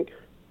happening.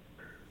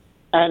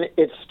 And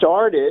it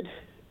started,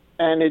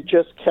 and it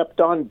just kept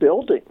on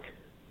building.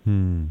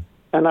 And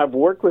I've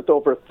worked with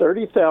over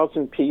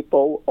 30,000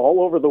 people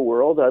all over the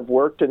world. I've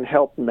worked and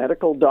helped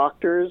medical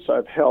doctors.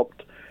 I've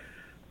helped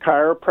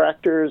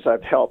chiropractors.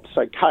 I've helped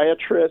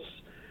psychiatrists.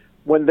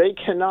 When they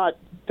cannot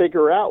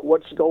figure out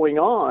what's going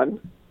on,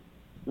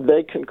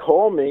 they can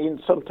call me, and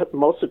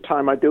most of the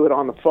time I do it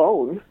on the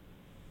phone,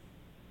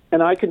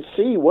 and I can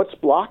see what's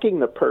blocking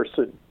the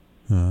person.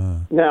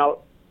 Now,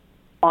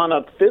 on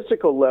a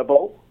physical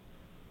level,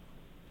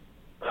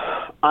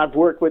 I've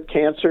worked with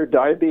cancer,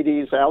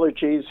 diabetes,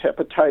 allergies,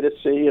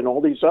 hepatitis C, and all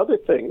these other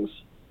things.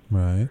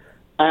 Right.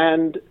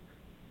 And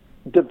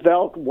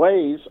developed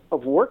ways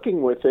of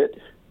working with it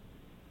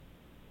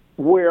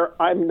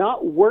where I'm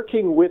not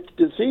working with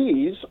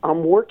disease,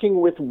 I'm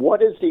working with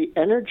what is the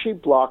energy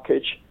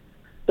blockage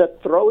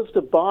that throws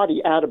the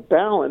body out of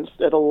balance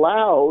that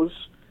allows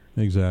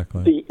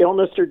the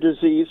illness or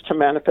disease to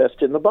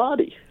manifest in the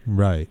body.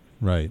 Right,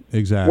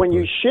 exactly. When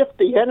you shift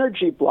the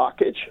energy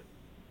blockage,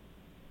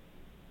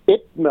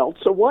 it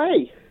melts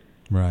away.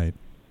 Right.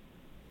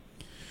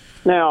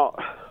 Now,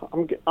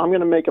 I'm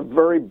going to make a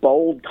very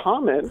bold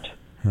comment.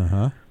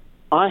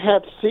 I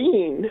have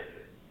seen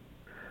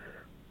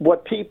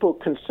what people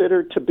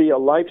consider to be a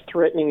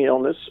life-threatening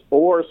illness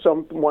or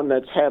someone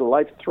that's had a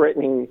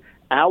life-threatening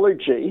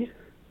allergy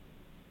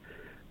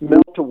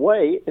melt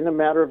away in a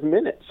matter of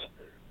minutes.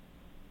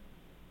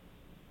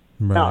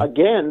 Right. Now,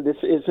 again, this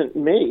isn't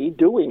me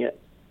doing it.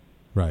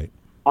 Right.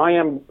 I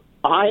am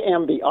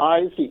the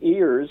eyes, the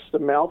ears, the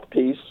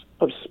mouthpiece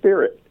of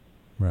spirit.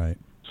 Right.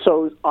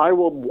 So I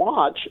will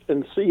watch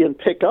and see and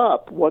pick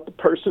up what the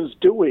person's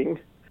doing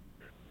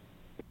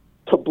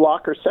to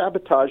block or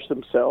sabotage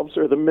themselves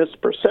or the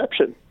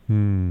misperception.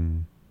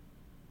 And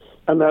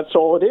that's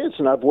all it is.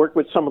 And I've worked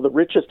with some of the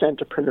richest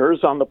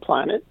entrepreneurs on the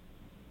planet.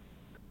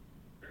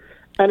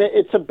 And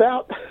it's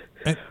about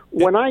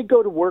when I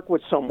go to work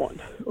with someone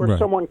or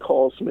someone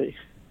calls me,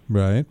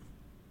 right?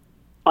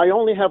 I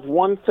only have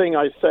one thing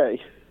I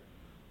say.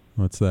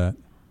 What's that?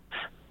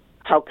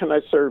 How can I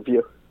serve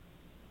you?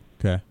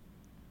 Okay.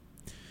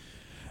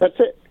 That's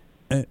it.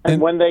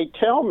 And when they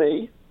tell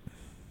me,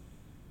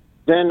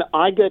 then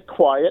I get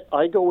quiet,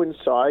 I go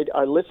inside,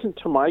 I listen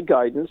to my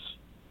guidance,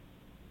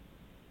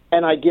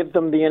 and I give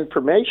them the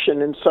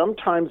information. And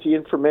sometimes the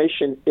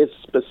information is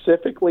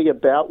specifically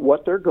about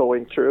what they're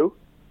going through.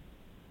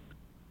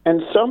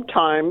 And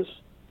sometimes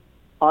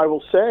I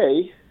will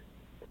say,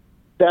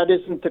 that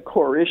isn't the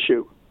core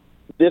issue.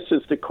 This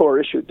is the core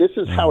issue. This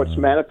is how it's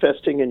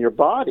manifesting in your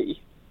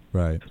body.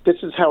 Right.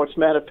 This is how it's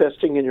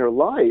manifesting in your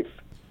life.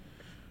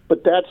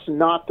 But that's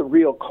not the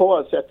real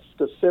cause. That's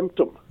the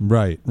symptom.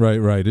 Right.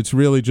 It's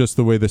really just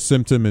the way the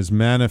symptom is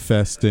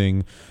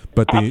manifesting,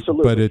 but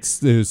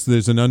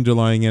there's an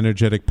underlying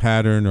energetic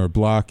pattern or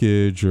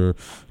blockage or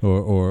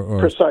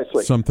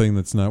precisely something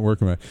that's not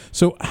working right.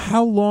 So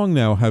how long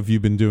now have you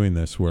been doing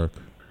this work?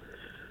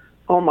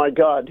 Oh my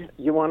God!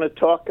 You want to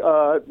talk?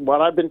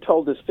 What I've been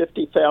told is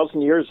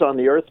 50,000 years on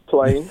the Earth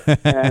plane,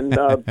 and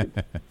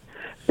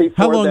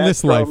how long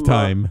this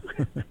lifetime?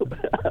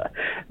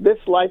 This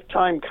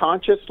lifetime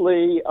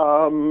consciously,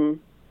 I've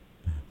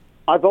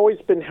always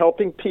been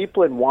helping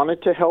people and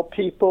wanted to help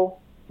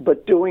people,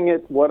 but doing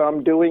it what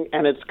I'm doing,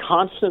 and it's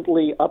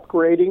constantly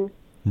upgrading.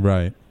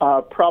 Right.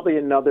 Probably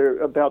another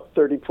about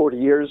 30, 40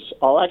 years.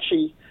 I'll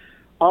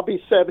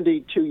be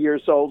 72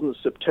 years old in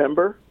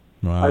September.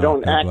 Wow, I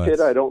don't God act bless. it.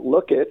 I don't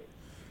look it.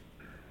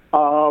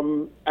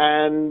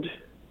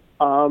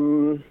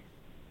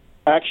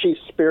 Actually,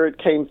 Spirit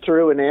came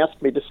through and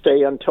asked me to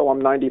stay until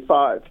I'm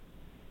 95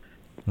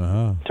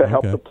 to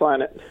help the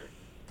planet.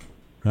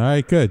 All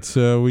right, good.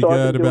 So we got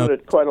I've been doing about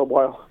it quite a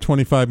while.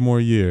 25 more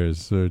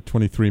years or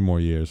 23 more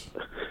years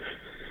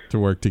to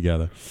work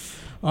together.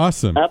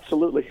 Awesome.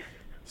 Absolutely.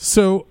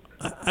 So,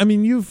 I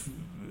mean, you've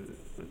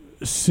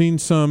seen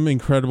some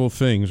incredible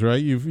things,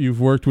 right? You've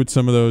worked with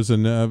some of those,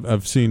 and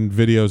I've seen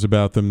videos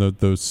about them.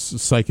 Those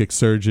psychic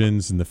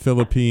surgeons in the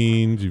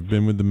Philippines. You've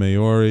been with the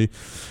Maori.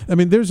 I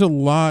mean, there's a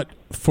lot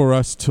for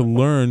us to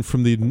learn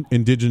from the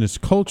indigenous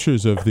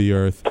cultures of the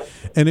earth,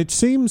 and it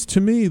seems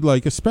to me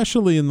like,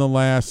 especially in the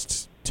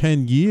last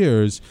 10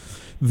 years,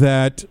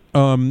 that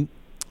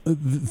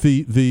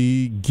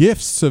the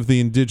gifts of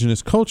the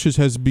indigenous cultures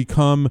has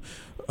become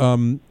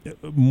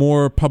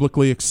more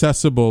publicly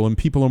accessible, and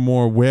people are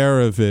more aware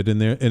of it,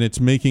 and it's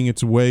making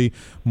its way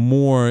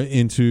more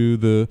into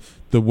the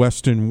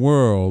Western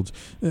world.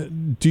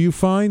 Do you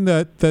find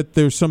that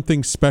there's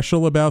something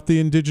special about the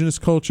indigenous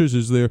cultures?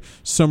 Is there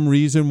some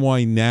reason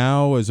why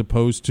now, as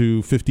opposed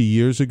to 50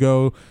 years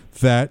ago,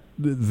 that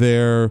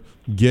their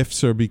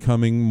gifts are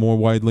becoming more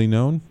widely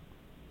known?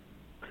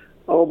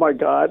 Oh, my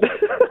God.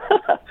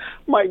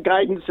 My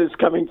guidance is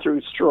coming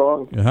through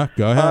strong.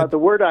 Go ahead. The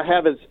word I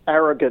have is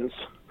arrogance.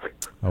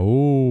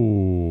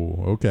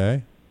 Oh,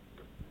 okay.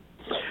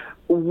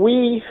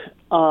 We,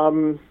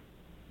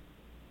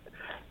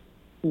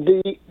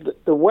 the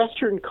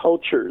Western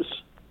cultures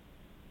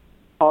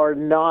are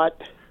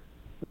not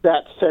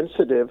that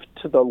sensitive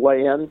to the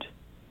land,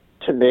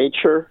 to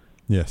nature,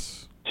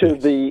 yes, to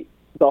the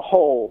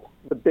whole,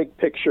 the big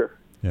picture.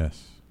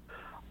 Yes.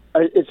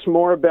 It's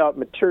more about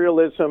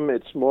materialism.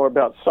 It's more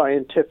about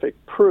scientific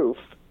proof.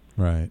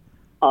 Right.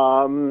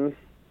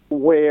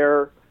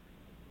 Where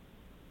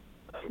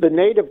the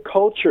native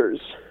cultures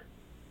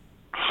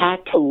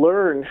had to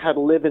learn how to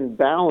live in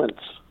balance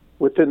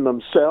within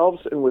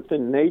themselves and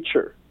within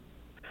nature.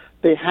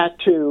 They had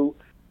to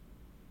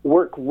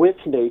work with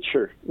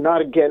nature,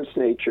 not against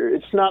nature.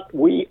 It's not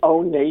we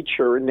own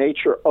nature and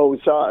nature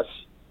owes us.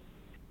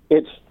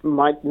 It's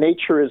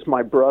nature is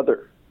my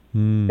brother.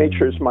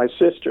 Nature is my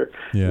sister.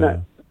 Yeah.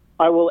 Now,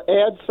 I will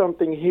add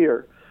something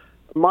here.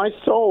 My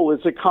soul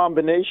is a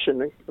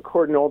combination,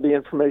 according to all the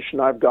information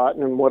I've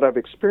gotten and what I've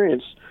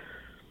experienced.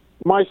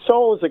 My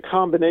soul is a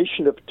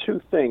combination of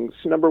two things.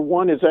 Number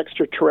one is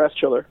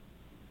extraterrestrial,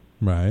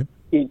 Right.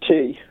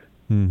 E.T.,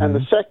 Mm-hmm. and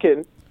the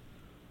second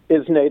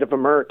is Native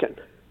American.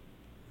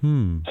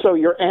 So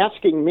you're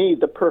asking me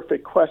the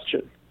perfect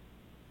question.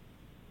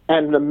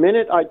 And the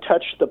minute I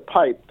touched the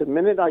pipe, the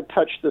minute I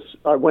touched this,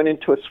 I went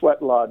into a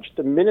sweat lodge.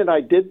 The minute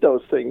I did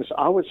those things,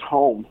 I was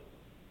home.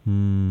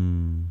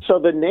 So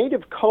the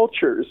native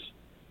cultures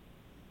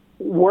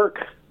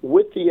work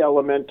with the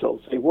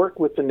elementals. They work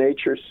with the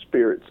nature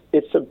spirits.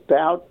 It's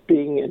about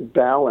being in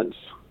balance.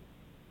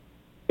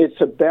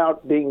 It's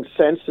about being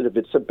sensitive.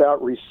 It's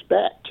about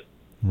respect.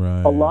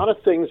 Right. A lot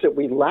of things that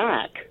we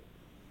lack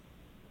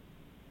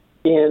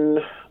in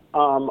a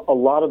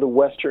lot of the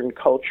Western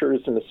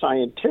cultures and the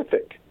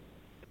scientific.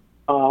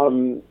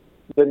 The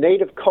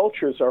native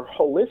cultures are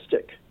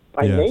holistic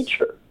by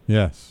nature.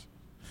 Yes.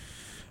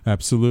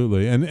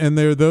 Absolutely. And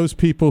there are those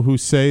people who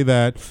say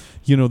that,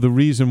 the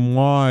reason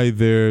why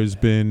there's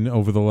been,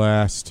 over the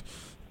last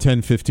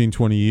 10, 15,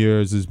 20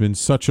 years, has been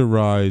such a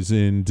rise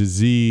in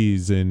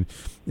disease and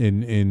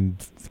in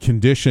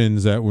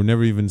conditions that were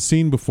never even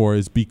seen before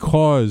is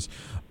because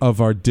of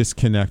our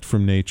disconnect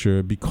from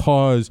nature,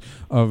 because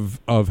of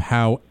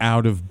how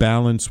out of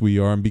balance we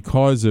are, and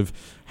because of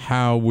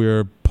how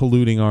we're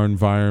polluting our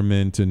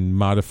environment and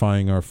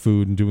modifying our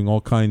food and doing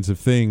all kinds of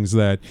things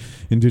that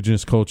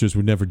indigenous cultures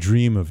would never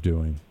dream of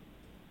doing.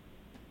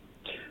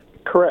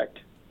 Correct.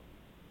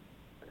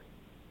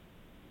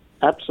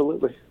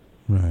 Absolutely.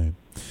 Right.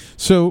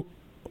 So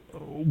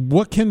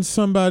what can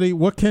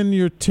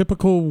your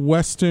typical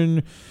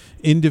Western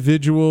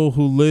individual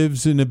who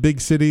lives in a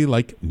big city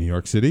like New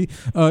York City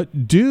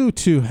do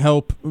to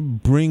help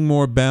bring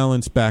more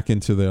balance back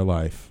into their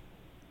life?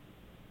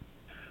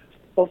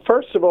 Well,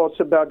 first of all, it's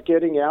about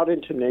getting out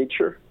into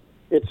nature.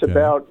 It's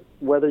about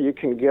whether you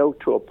can go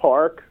to a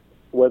park,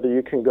 whether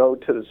you can go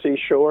to the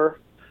seashore.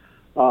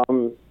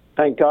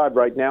 Thank God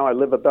right now I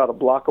live about a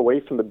block away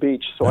from the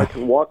beach, so I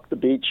can walk the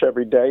beach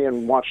every day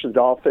and watch the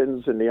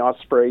dolphins and the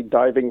osprey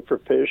diving for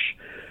fish.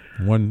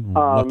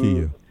 Lucky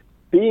you.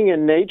 Being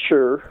in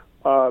nature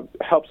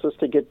helps us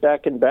to get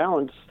back in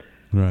balance.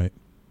 Right.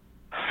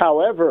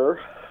 However,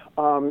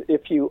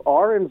 if you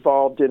are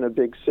involved in a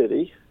big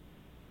city,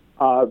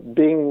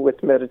 being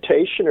with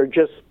meditation or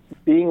just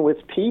being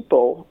with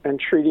people and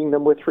treating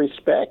them with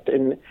respect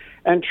and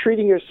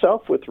treating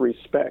yourself with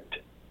respect.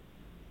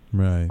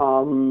 Right.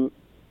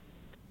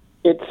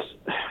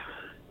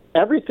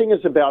 Everything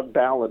is about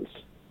balance.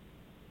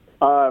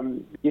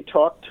 You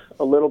talked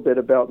a little bit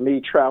about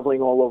me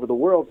traveling all over the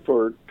world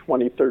for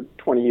 20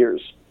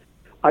 years.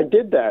 I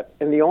did that,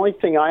 and the only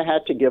thing I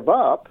had to give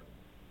up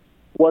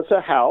was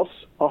a house,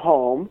 a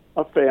home,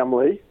 a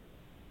family,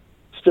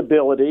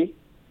 stability,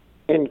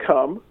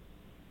 income.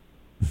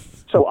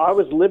 So I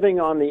was living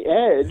on the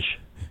edge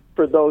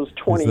for those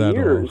 20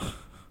 years,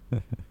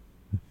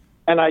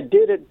 and I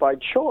did it by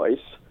choice.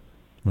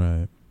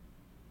 Right.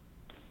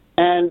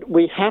 And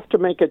we have to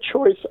make a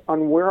choice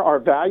on where our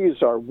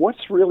values are.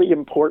 What's really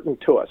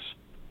important to us?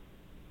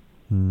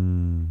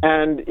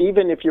 And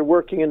even if you're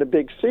working in a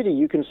big city,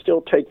 you can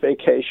still take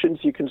vacations.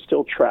 You can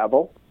still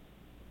travel.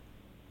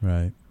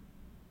 Right.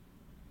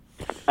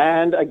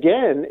 And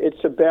again,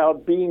 it's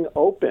about being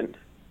open.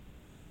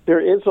 There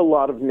is a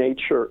lot of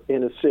nature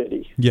in a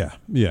city. Yeah.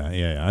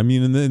 I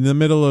mean, in the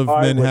middle of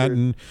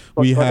Manhattan,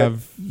 we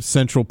have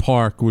Central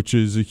Park, which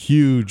is a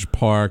huge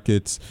park.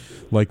 It's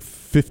like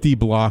 50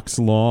 blocks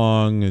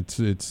long.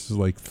 It's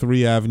like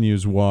 3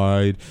 avenues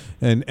wide,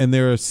 and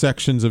there are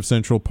sections of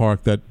Central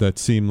Park that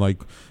seem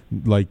like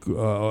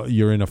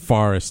you're in a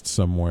forest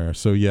somewhere.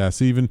 So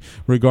yes, even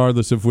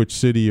regardless of which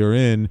city you're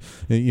in,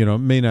 it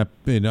may not,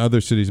 in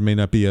other cities may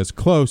not be as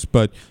close,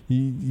 but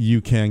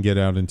you can get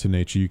out into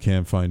nature. You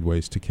can find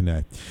ways to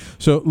connect.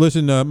 So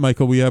listen,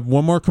 Micheal, we have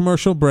one more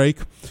commercial break,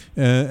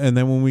 and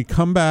then when we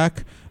come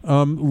back,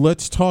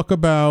 let's talk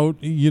about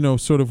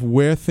sort of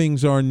where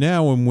things are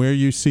now and where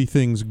you see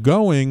things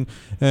going,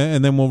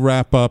 and then we'll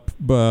wrap up,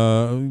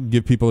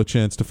 give people a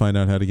chance to find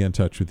out how to get in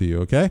touch with you.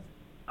 Okay?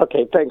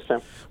 Okay, thanks,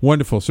 Sam.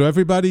 Wonderful. So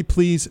everybody,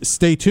 please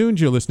stay tuned.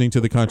 You're listening to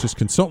the Conscious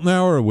Consultant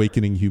Hour,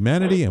 Awakening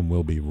Humanity, and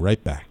we'll be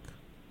right back.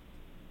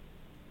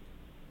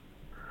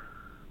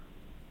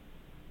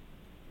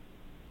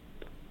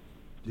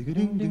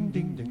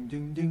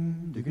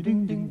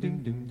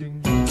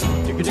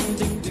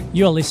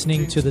 You're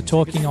listening to the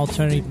Talking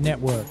Alternative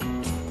Network.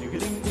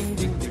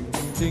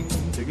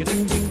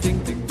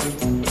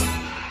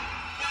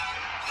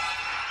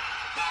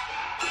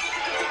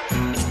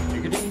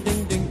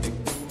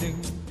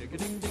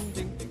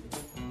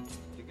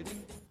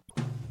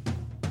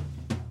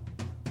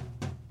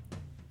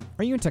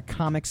 Are you into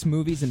comics,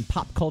 movies, and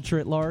pop culture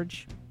at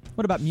large?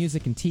 What about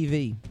music and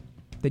TV?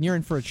 Then you're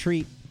in for a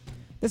treat.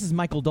 This is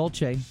Michael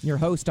Dolce, your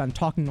host on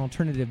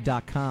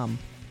TalkingAlternative.com.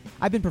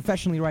 I've been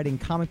professionally writing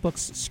comic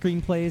books,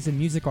 screenplays, and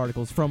music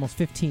articles for almost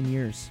 15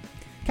 years.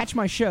 Catch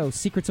my show,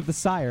 Secrets of the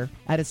Sire,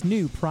 at its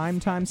new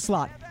primetime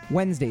slot,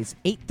 Wednesdays,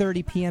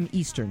 8:30 p.m.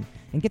 Eastern,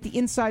 and get the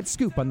inside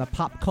scoop on the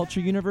pop culture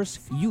universe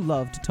you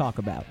love to talk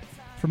about.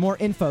 For more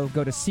info,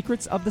 go to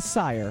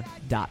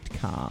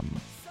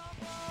secretsofthesire.com.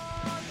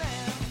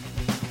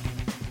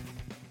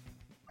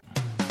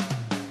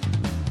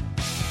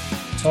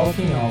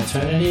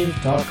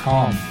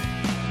 TalkingAlternative.com.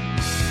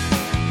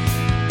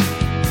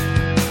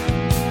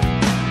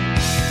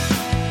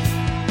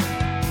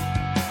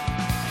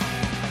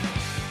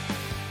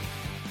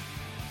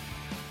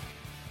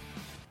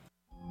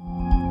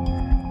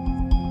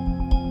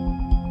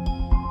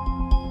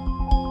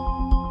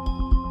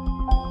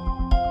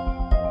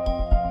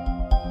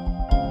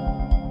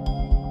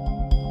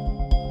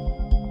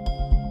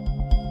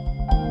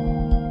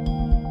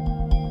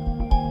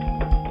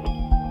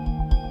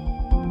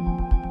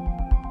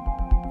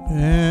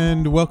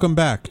 And welcome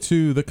back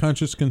to the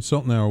Conscious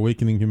Consultant Hour,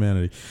 Awakening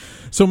Humanity.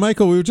 So,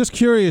 Michael, we were just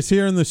curious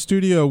here in the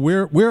studio,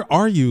 where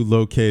are you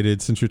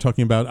located, since you're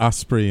talking about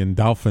osprey and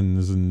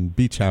dolphins and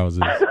beach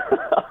houses?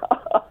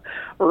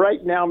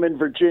 Right now I'm in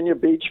Virginia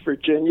Beach,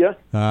 Virginia.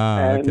 Okay.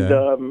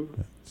 And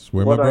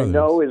what I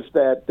know is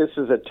that this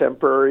is a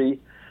temporary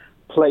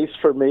place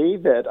for me,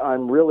 that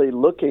I'm really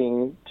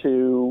looking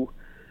to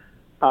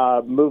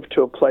move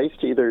to a place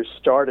to either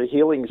start a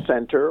healing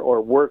center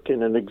or work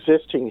in an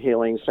existing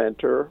healing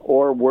center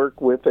or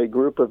work with a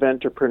group of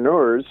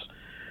entrepreneurs,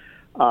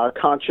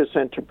 conscious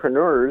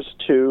entrepreneurs,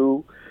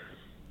 to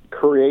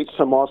create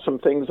some awesome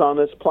things on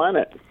this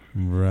planet.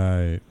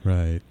 Right.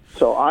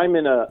 So I'm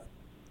in a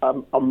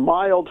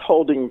mild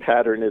holding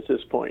pattern at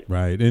this point.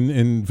 Right.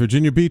 In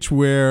Virginia Beach,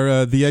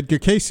 where the Edgar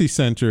Cayce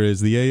Center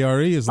is, the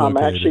ARE is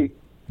located.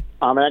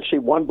 I'm actually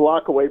 1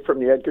 block away from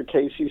the Edgar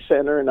Cayce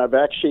Center, and I've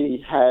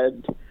actually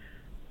had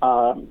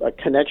a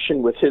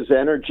connection with his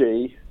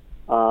energy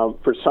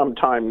for some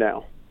time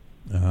now.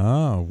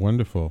 Ah,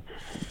 wonderful.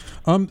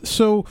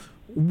 So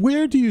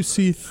where do you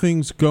see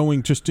things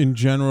going just in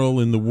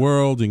general in the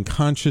world, in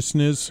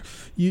consciousness?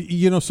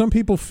 You know, some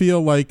people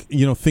feel like,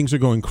 things are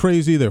going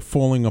crazy, they're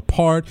falling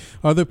apart.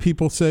 Other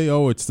people say,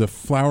 it's the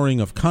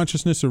flowering of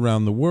consciousness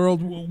around the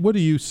world. What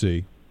do you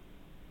see?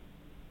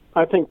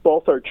 I think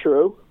both are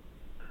true.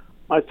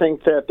 I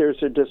think that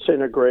there's a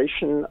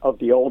disintegration of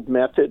the old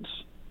methods.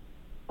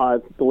 I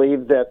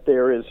believe that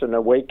there is an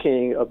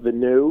awakening of the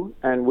new,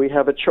 and we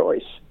have a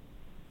choice.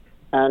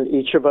 And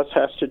each of us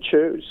has to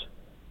choose.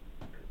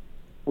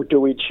 Do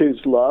we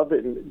choose love,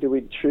 and do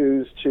we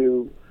choose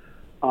to,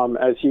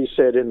 as you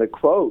said in the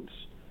quotes,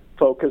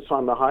 focus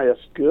on the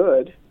highest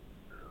good,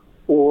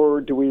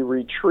 or do we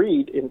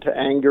retreat into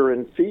anger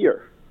and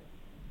fear?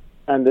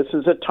 And this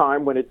is a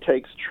time when it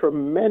takes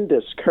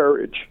tremendous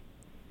courage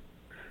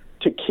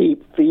to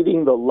keep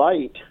feeding the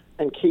light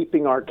and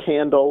keeping our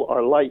candle,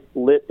 our light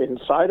lit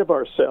inside of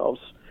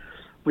ourselves,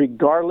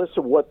 regardless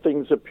of what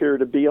things appear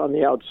to be on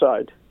the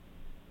outside.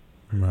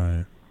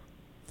 Right.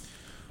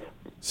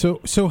 So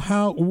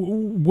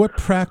what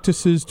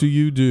practices do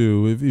you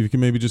do? If you can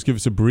maybe just give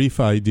us a brief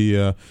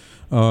idea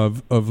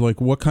of like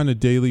what kind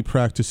of daily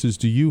practices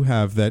do you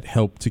have that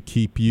help to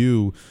keep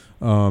you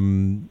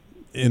in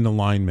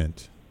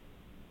alignment?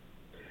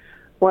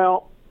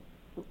 Well,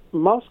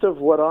 most of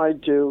what I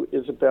do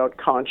is about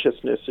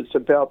consciousness. It's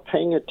about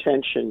paying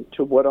attention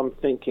to what I'm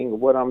thinking,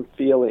 what I'm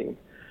feeling,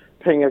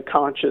 paying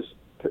attention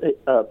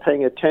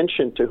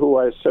to who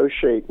I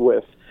associate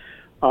with,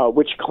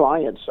 which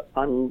clients.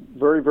 I'm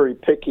very, very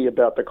picky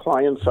about the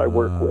clients I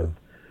work with.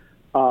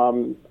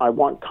 I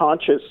want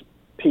conscious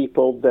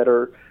people that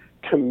are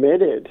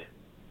committed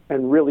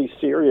and really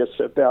serious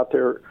about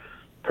their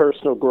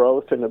personal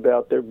growth and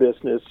about their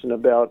business and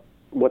about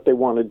what they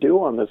want to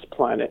do on this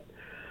planet.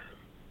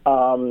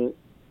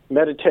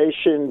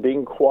 Meditation,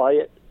 being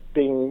quiet,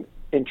 being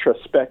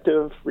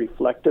introspective,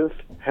 reflective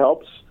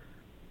helps.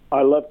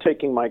 I love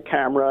taking my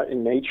camera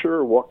in nature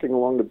or walking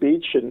along the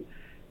beach, and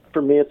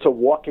for me it's a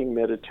walking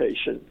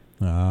meditation.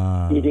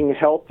 Eating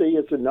healthy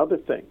is another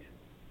thing.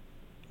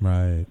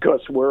 Right.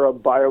 Because we're a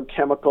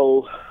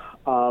biochemical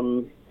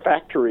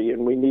factory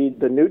and we need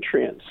the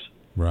nutrients.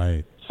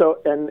 Right. So,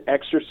 and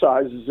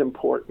exercise is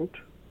important.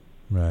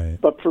 Right.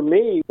 But for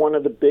me, one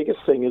of the biggest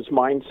things is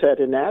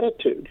mindset and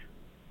attitude.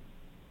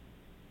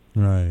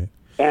 Right.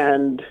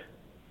 And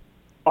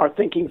our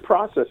thinking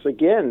process.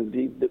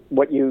 Again,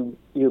 what you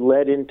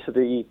led into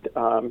the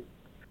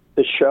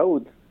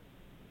show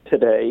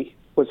today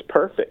was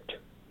perfect.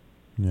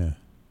 Yeah.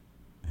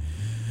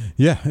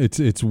 Yeah,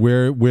 it's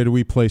where do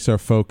we place our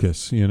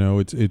focus?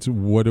 It's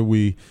what do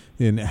we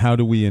and how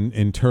do we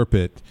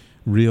interpret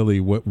really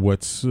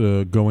what's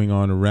going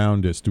on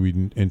around us? Do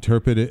we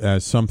interpret it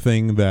as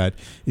something that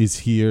is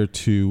here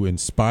to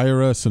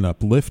inspire us and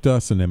uplift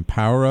us and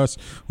empower us,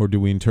 or do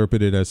we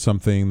interpret it as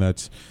something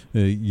that's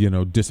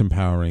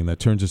disempowering, that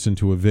turns us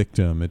into a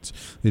victim?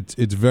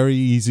 It's very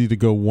easy to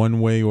go one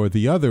way or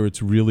the other.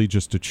 It's really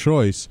just a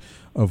choice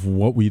of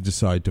what we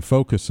decide to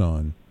focus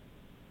on.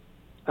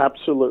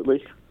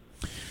 Absolutely.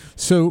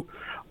 So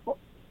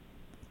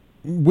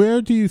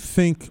where do you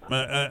think,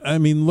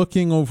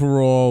 looking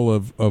overall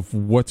of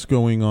what's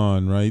going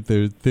on, right?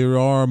 There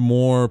are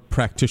more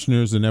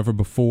practitioners than ever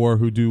before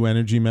who do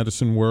energy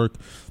medicine work,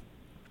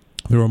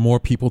 there are more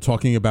people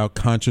talking about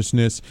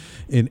consciousness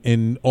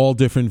in all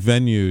different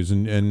venues,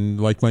 and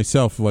like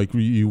myself, like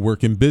you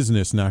work in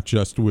business, not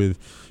just with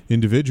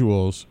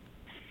individuals.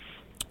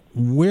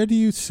 Where do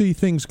you see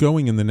things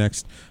going in the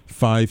next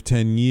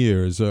 5-10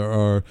 years?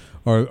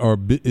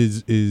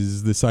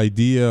 Is this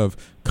idea of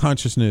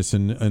consciousness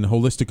and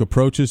holistic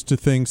approaches to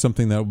things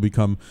something that will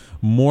become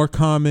more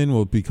common?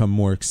 Will it become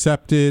more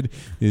accepted?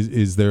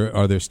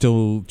 Are there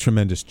still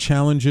tremendous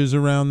challenges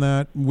around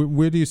that?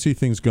 Where do you see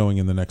things going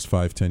in the next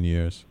 5-10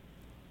 years?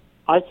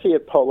 I see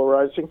it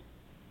polarizing.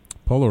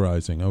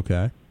 Polarizing,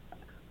 okay.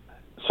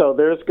 So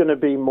there's going to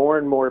be more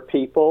and more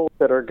people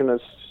that are going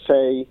to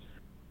say,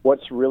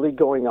 what's really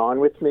going on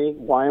with me?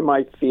 Why am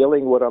I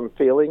feeling what I'm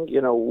feeling? You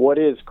know, what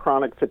is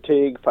chronic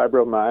fatigue,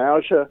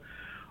 fibromyalgia?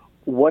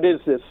 What is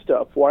this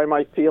stuff? Why am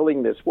I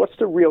feeling this? What's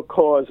the real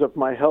cause of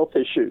my health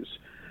issues?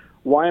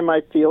 Why am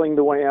I feeling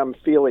the way I'm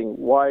feeling?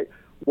 What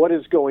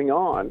is going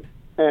on?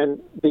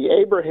 And the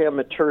Abraham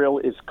material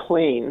is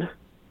clean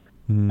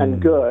and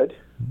good.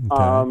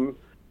 Okay.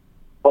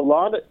 A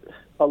lot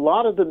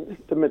of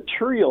the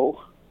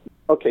material,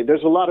 okay,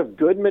 there's a lot of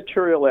good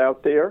material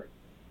out there.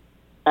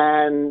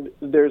 And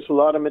there's a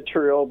lot of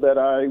material that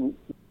I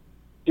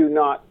do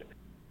not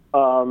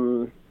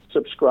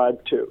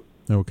subscribe to.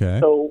 Okay.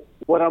 So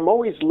what I'm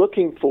always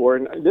looking for,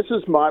 and this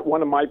is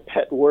one of my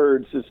pet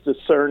words, is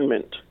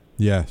discernment.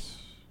 Yes.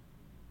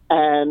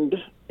 And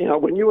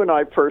when you and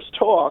I first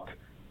talk,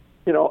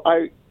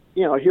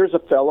 here's a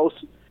fellow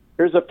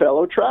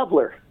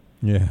traveler.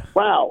 Yeah.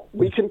 Wow,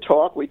 we can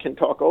talk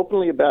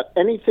openly about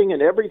anything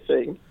and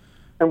everything,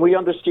 and we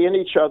understand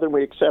each other and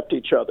we accept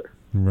each other.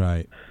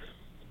 Right.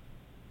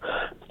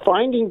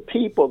 Finding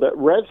people that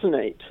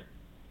resonate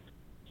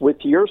with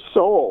your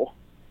soul,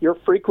 your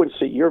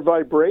frequency, your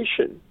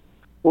vibration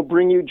will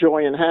bring you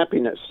joy and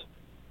happiness.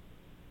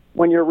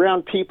 When you're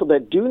around people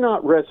that do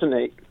not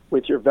resonate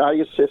with your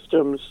value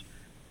systems,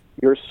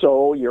 your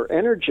soul, your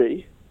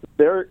energy,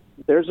 there's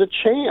a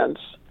chance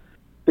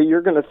that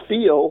you're going to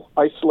feel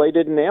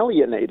isolated and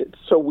alienated.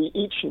 So we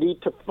each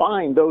need to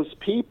find those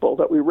people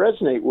that we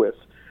resonate with.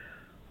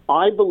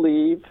 I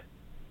believe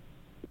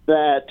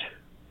that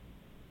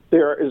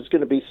there is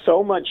going to be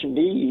so much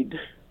need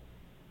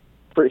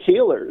for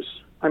healers.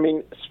 I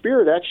mean,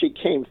 Spirit actually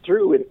came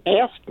through and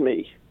asked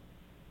me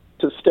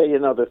to stay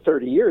another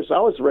 30 years. I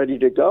was ready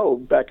to go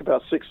back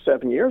about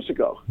 6-7 years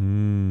ago.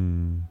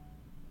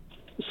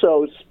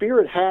 So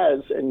Spirit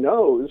has and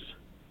knows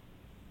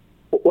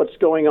what's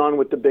going on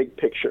with the big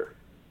picture.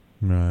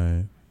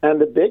 Right.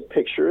 And the big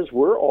picture is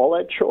we're all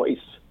at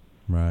choice.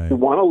 Right. Do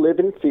we want to live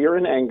in fear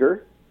and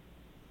anger?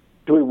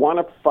 Do we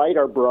want to fight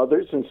our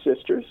brothers and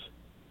sisters?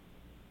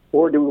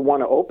 Or do we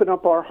want to open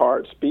up our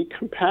hearts, be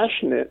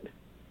compassionate,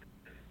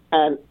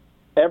 and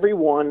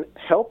everyone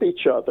help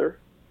each other?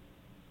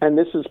 And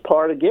this is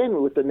part,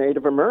 again, with the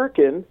Native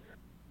American,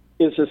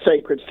 is the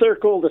sacred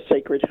circle, the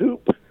sacred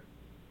hoop.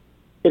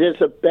 It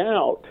is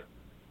about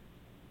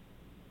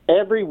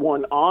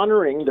everyone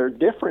honoring their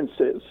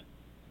differences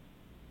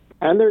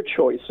and their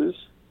choices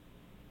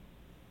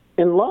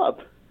in love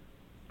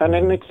and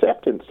in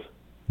acceptance.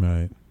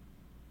 Right.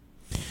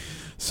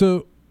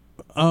 So,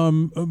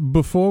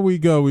 before we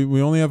go,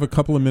 we only have a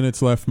couple of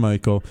minutes left,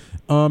 Micheal.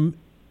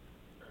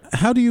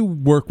 How do you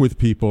work with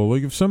people?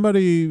 Like, if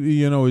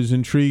somebody is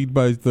intrigued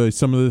by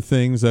some of the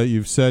things that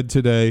you've said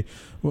today,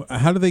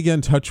 how do they get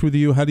in touch with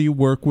you? How do you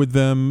work with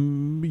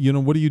them?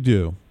 What do you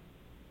do?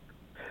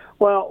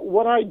 Well,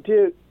 what I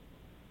do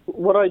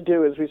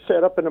is we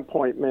set up an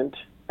appointment,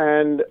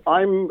 and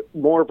I'm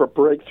more of a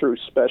breakthrough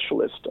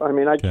specialist. I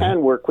mean, I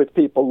can work with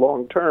people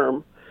long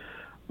term,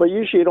 but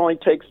usually it only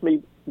takes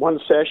me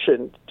one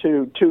session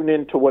to tune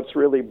into what's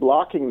really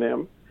blocking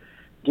them,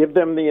 give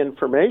them the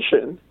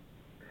information,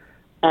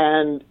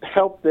 and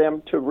help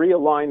them to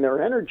realign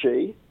their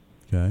energy.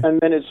 Okay.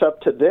 And then it's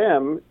up to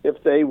them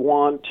if they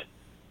want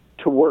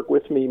to work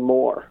with me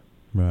more.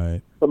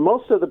 Right. But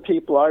most of the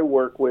people I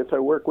work with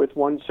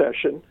one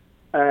session,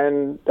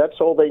 and that's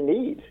all they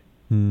need.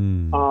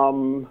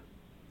 I'm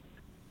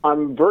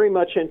very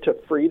much into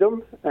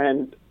freedom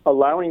and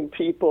allowing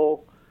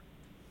people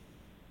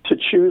to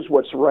choose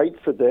what's right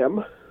for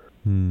them.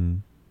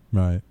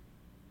 Right.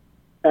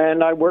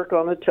 And I work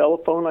on the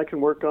telephone. I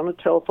can work on the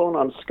telephone,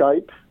 on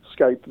Skype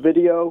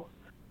video,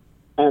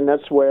 and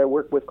that's the way I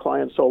work with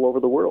clients all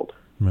over the world.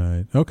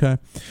 Right. Okay.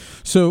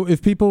 So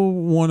if people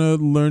want to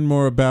learn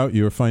more about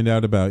you or find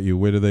out about you,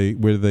 where do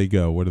they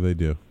go? What do they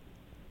do?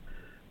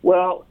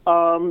 Well,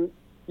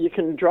 you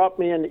can drop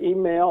me an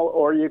email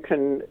or you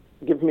can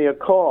give me a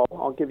call.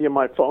 I'll give you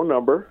my phone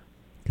number.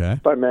 Okay.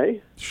 If I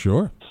may.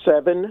 Sure.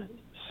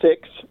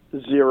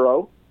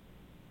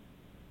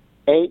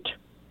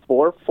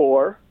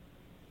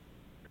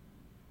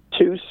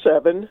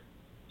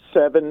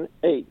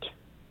 760-844-2778.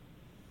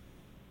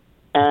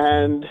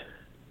 And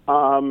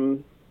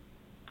I'm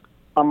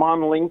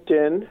on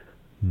LinkedIn,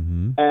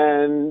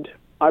 and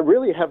I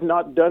really have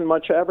not done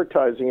much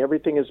advertising.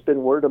 Everything has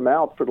been word of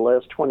mouth for the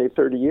last 20,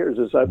 30 years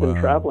as I've been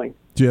traveling.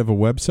 Do you have a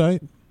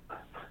website?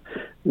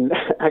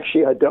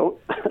 Actually, I don't.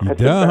 You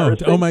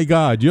don't? Oh, my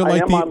God. You're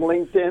like I am on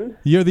LinkedIn.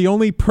 You're the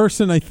only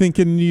person, I think,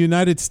 in the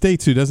United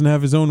States who doesn't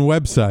have his own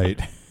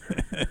website.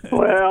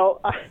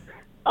 Well,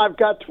 I've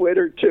got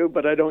Twitter, too,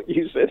 but I don't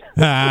use it.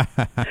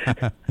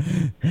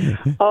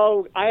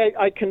 Oh,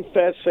 I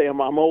confess,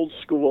 Sam, I'm old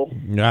school.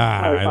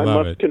 I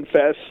love must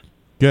confess.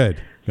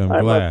 Good. I'm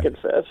glad. I must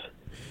confess.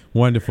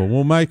 Wonderful.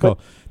 Well, Michael,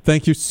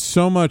 thank you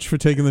so much for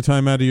taking the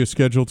time out of your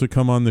schedule to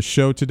come on the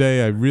show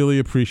today. I really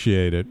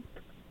appreciate it.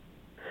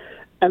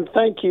 And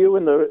thank you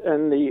and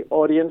the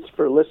audience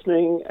for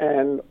listening.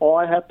 And all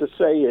I have to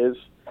say is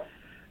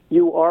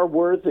you are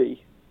worthy.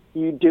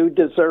 You do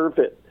deserve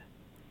it.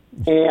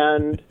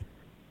 And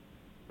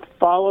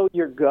follow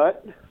your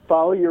gut,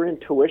 follow your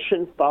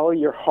intuition, follow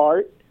your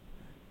heart,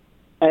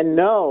 and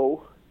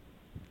know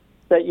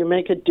that you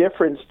make a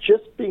difference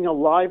just being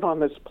alive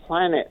on this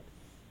planet.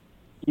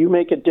 You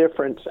make a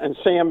difference. And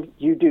Sam,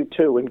 you do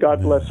too. And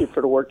God bless you for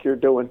the work you're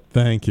doing.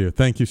 Thank you.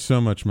 Thank you so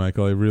much,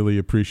 Michael. I really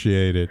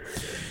appreciate it.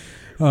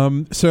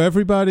 So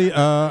everybody,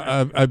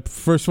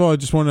 first of all, I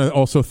just want to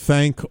also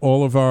thank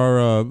all of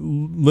our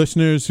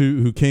listeners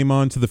who came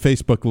on to the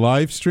Facebook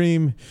live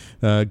stream.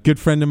 Good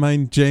friend of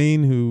mine,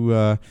 Jane,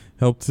 who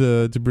helped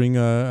to bring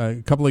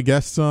a couple of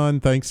guests on.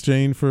 Thanks,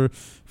 Jane, for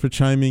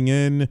chiming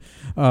in.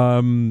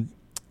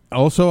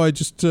 Also, I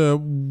just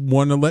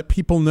want to let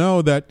people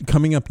know that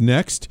coming up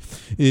next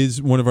is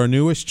one of our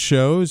newest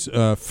shows,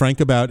 Frank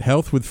About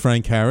Health with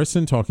Frank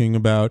Harrison, talking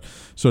about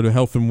sort of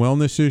health and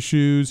wellness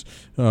issues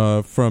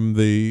from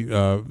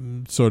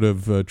the sort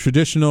of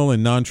traditional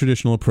and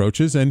non-traditional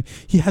approaches. And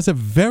he has a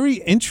very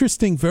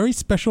interesting, very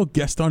special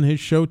guest on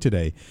his show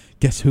today.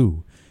 Guess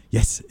who?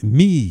 Yes,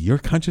 me, your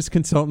conscious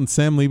consultant,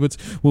 Sam Liebowitz,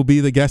 will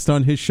be the guest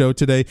on his show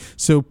today.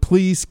 So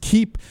please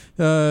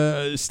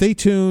stay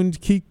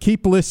tuned,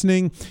 keep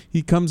listening.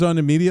 He comes on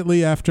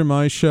immediately after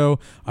my show.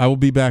 I will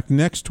be back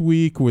next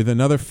week with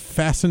another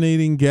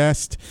fascinating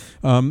guest.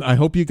 I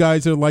hope you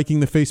guys are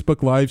liking the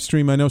Facebook live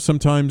stream. I know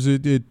sometimes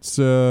it's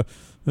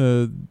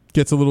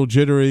gets a little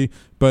jittery,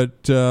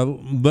 but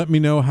let me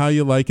know how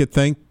you like it.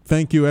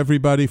 Thank you,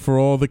 everybody, for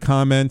all the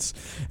comments,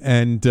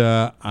 and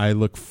I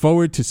look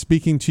forward to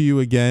speaking to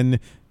you again,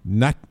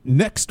 not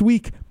next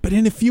week, but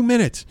in a few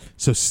minutes.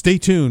 So stay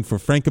tuned for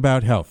Frank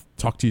About Health.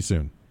 Talk to you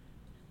soon.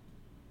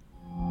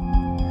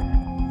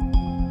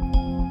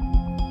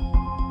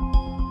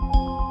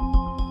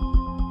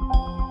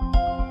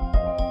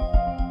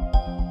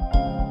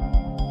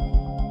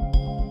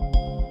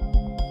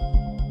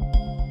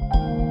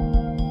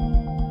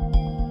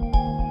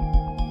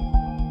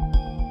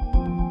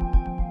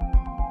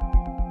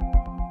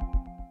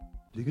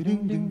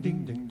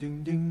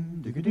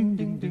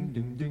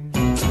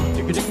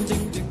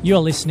 You're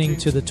listening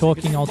to the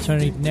Talking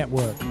Alternative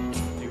Network.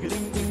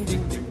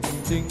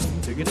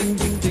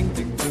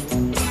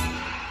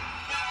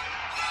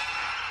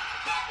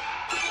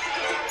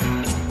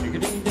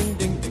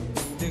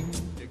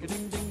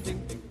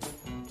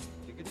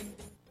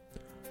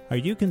 Are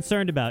you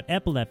concerned about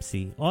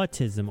epilepsy,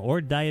 autism,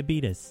 or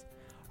diabetes?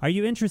 Are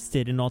you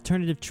interested in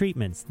alternative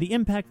treatments, the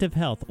impact of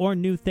health, or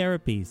new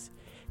therapies?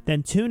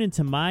 Then tune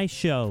into my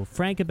show,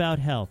 Frank About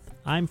Health.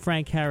 I'm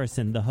Frank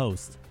Harrison, the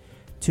host.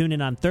 Tune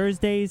in on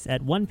Thursdays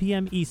at 1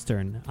 p.m.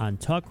 Eastern on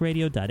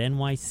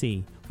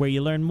talkradio.nyc, where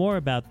you learn more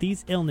about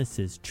these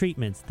illnesses,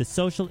 treatments, the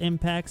social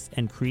impacts,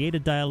 and create a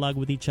dialogue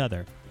with each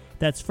other.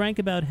 That's Frank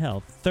About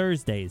Health,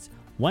 Thursdays,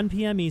 1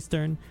 p.m.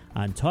 Eastern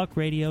on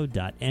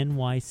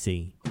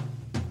talkradio.nyc.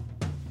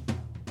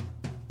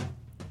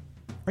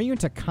 Are you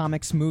into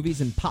comics,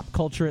 movies, and pop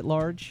culture at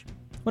large?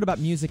 What about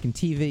music and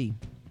TV?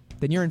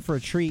 Then you're in for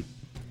a treat.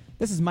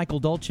 This is Micheal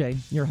Dolce,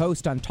 your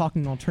host on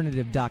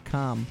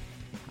TalkingAlternative.com.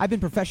 I've been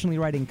professionally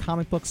writing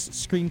comic books,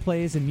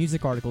 screenplays, and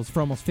music articles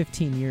for almost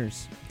 15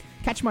 years.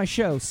 Catch my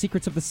show,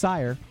 Secrets of the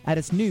Sire, at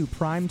its new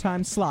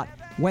primetime slot,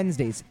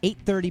 Wednesdays,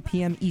 8:30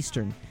 p.m.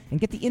 Eastern, and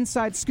get the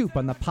inside scoop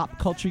on the pop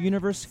culture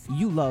universe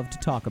you love to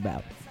talk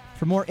about.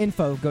 For more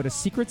info, go to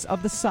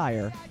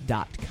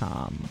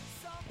secretsofthesire.com.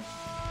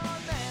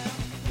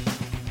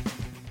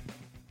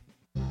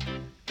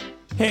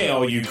 Hey,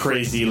 all you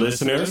crazy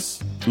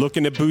listeners.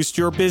 Looking to boost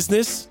your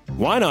business?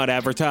 Why not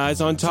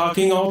advertise on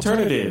Talking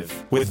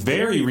Alternative with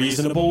very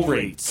reasonable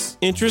rates?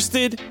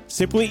 Interested?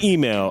 Simply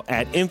email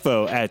at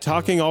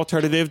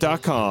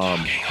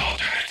info@talkingalternative.com.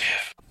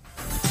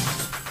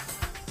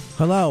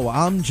 Hello,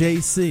 I'm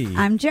JC.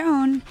 I'm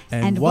Joan.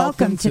 And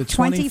welcome to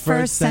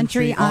 21st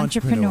Century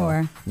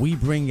Entrepreneur. We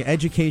bring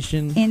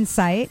education,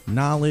 insight,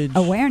 knowledge,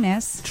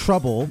 awareness,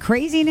 trouble,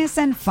 craziness,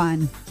 and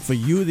fun for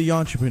you, the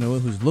entrepreneur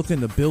who's looking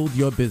to build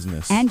your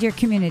business and your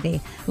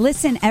community.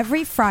 Listen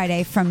every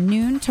Friday from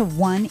noon to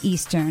 1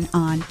 Eastern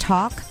on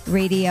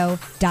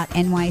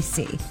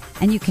talkradio.nyc.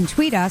 And you can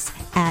tweet us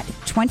at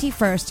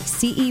 21st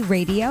CE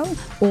Radio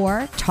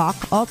or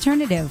Talk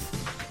Alternative.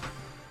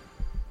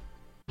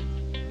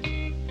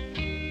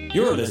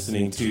 You're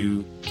listening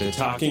to the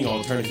Talking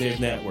Alternative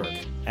Network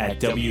at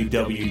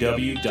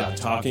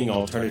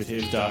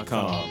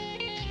www.talkingalternative.com.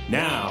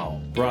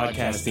 Now,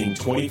 broadcasting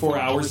 24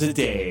 hours a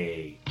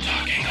day.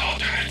 Talking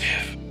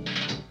Alternative.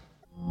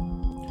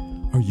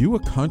 you a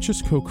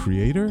conscious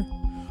co-creator?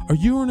 Are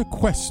you on a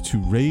quest to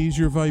raise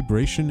your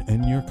vibration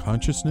and your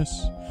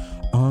consciousness?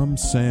 I'm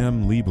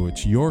Sam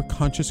Liebowitz, your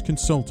conscious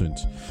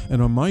consultant,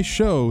 and on my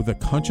show, The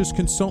Conscious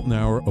Consultant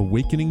Hour,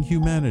 Awakening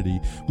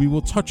Humanity, we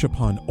will touch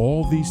upon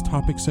all these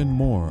topics and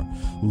more.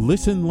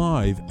 Listen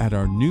live at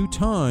our new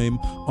time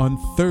on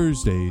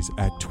Thursdays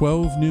at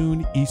 12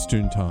 noon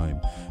Eastern Time.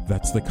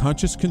 That's The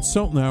Conscious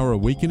Consultant Hour,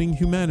 Awakening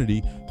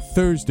Humanity,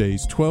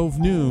 Thursdays 12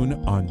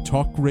 noon on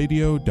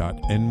talkradio.nyc.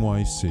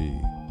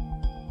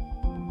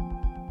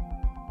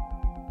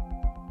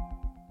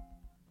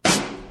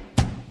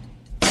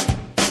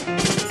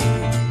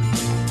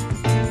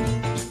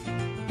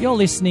 You're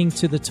listening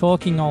to the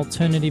Talking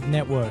Alternative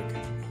Network.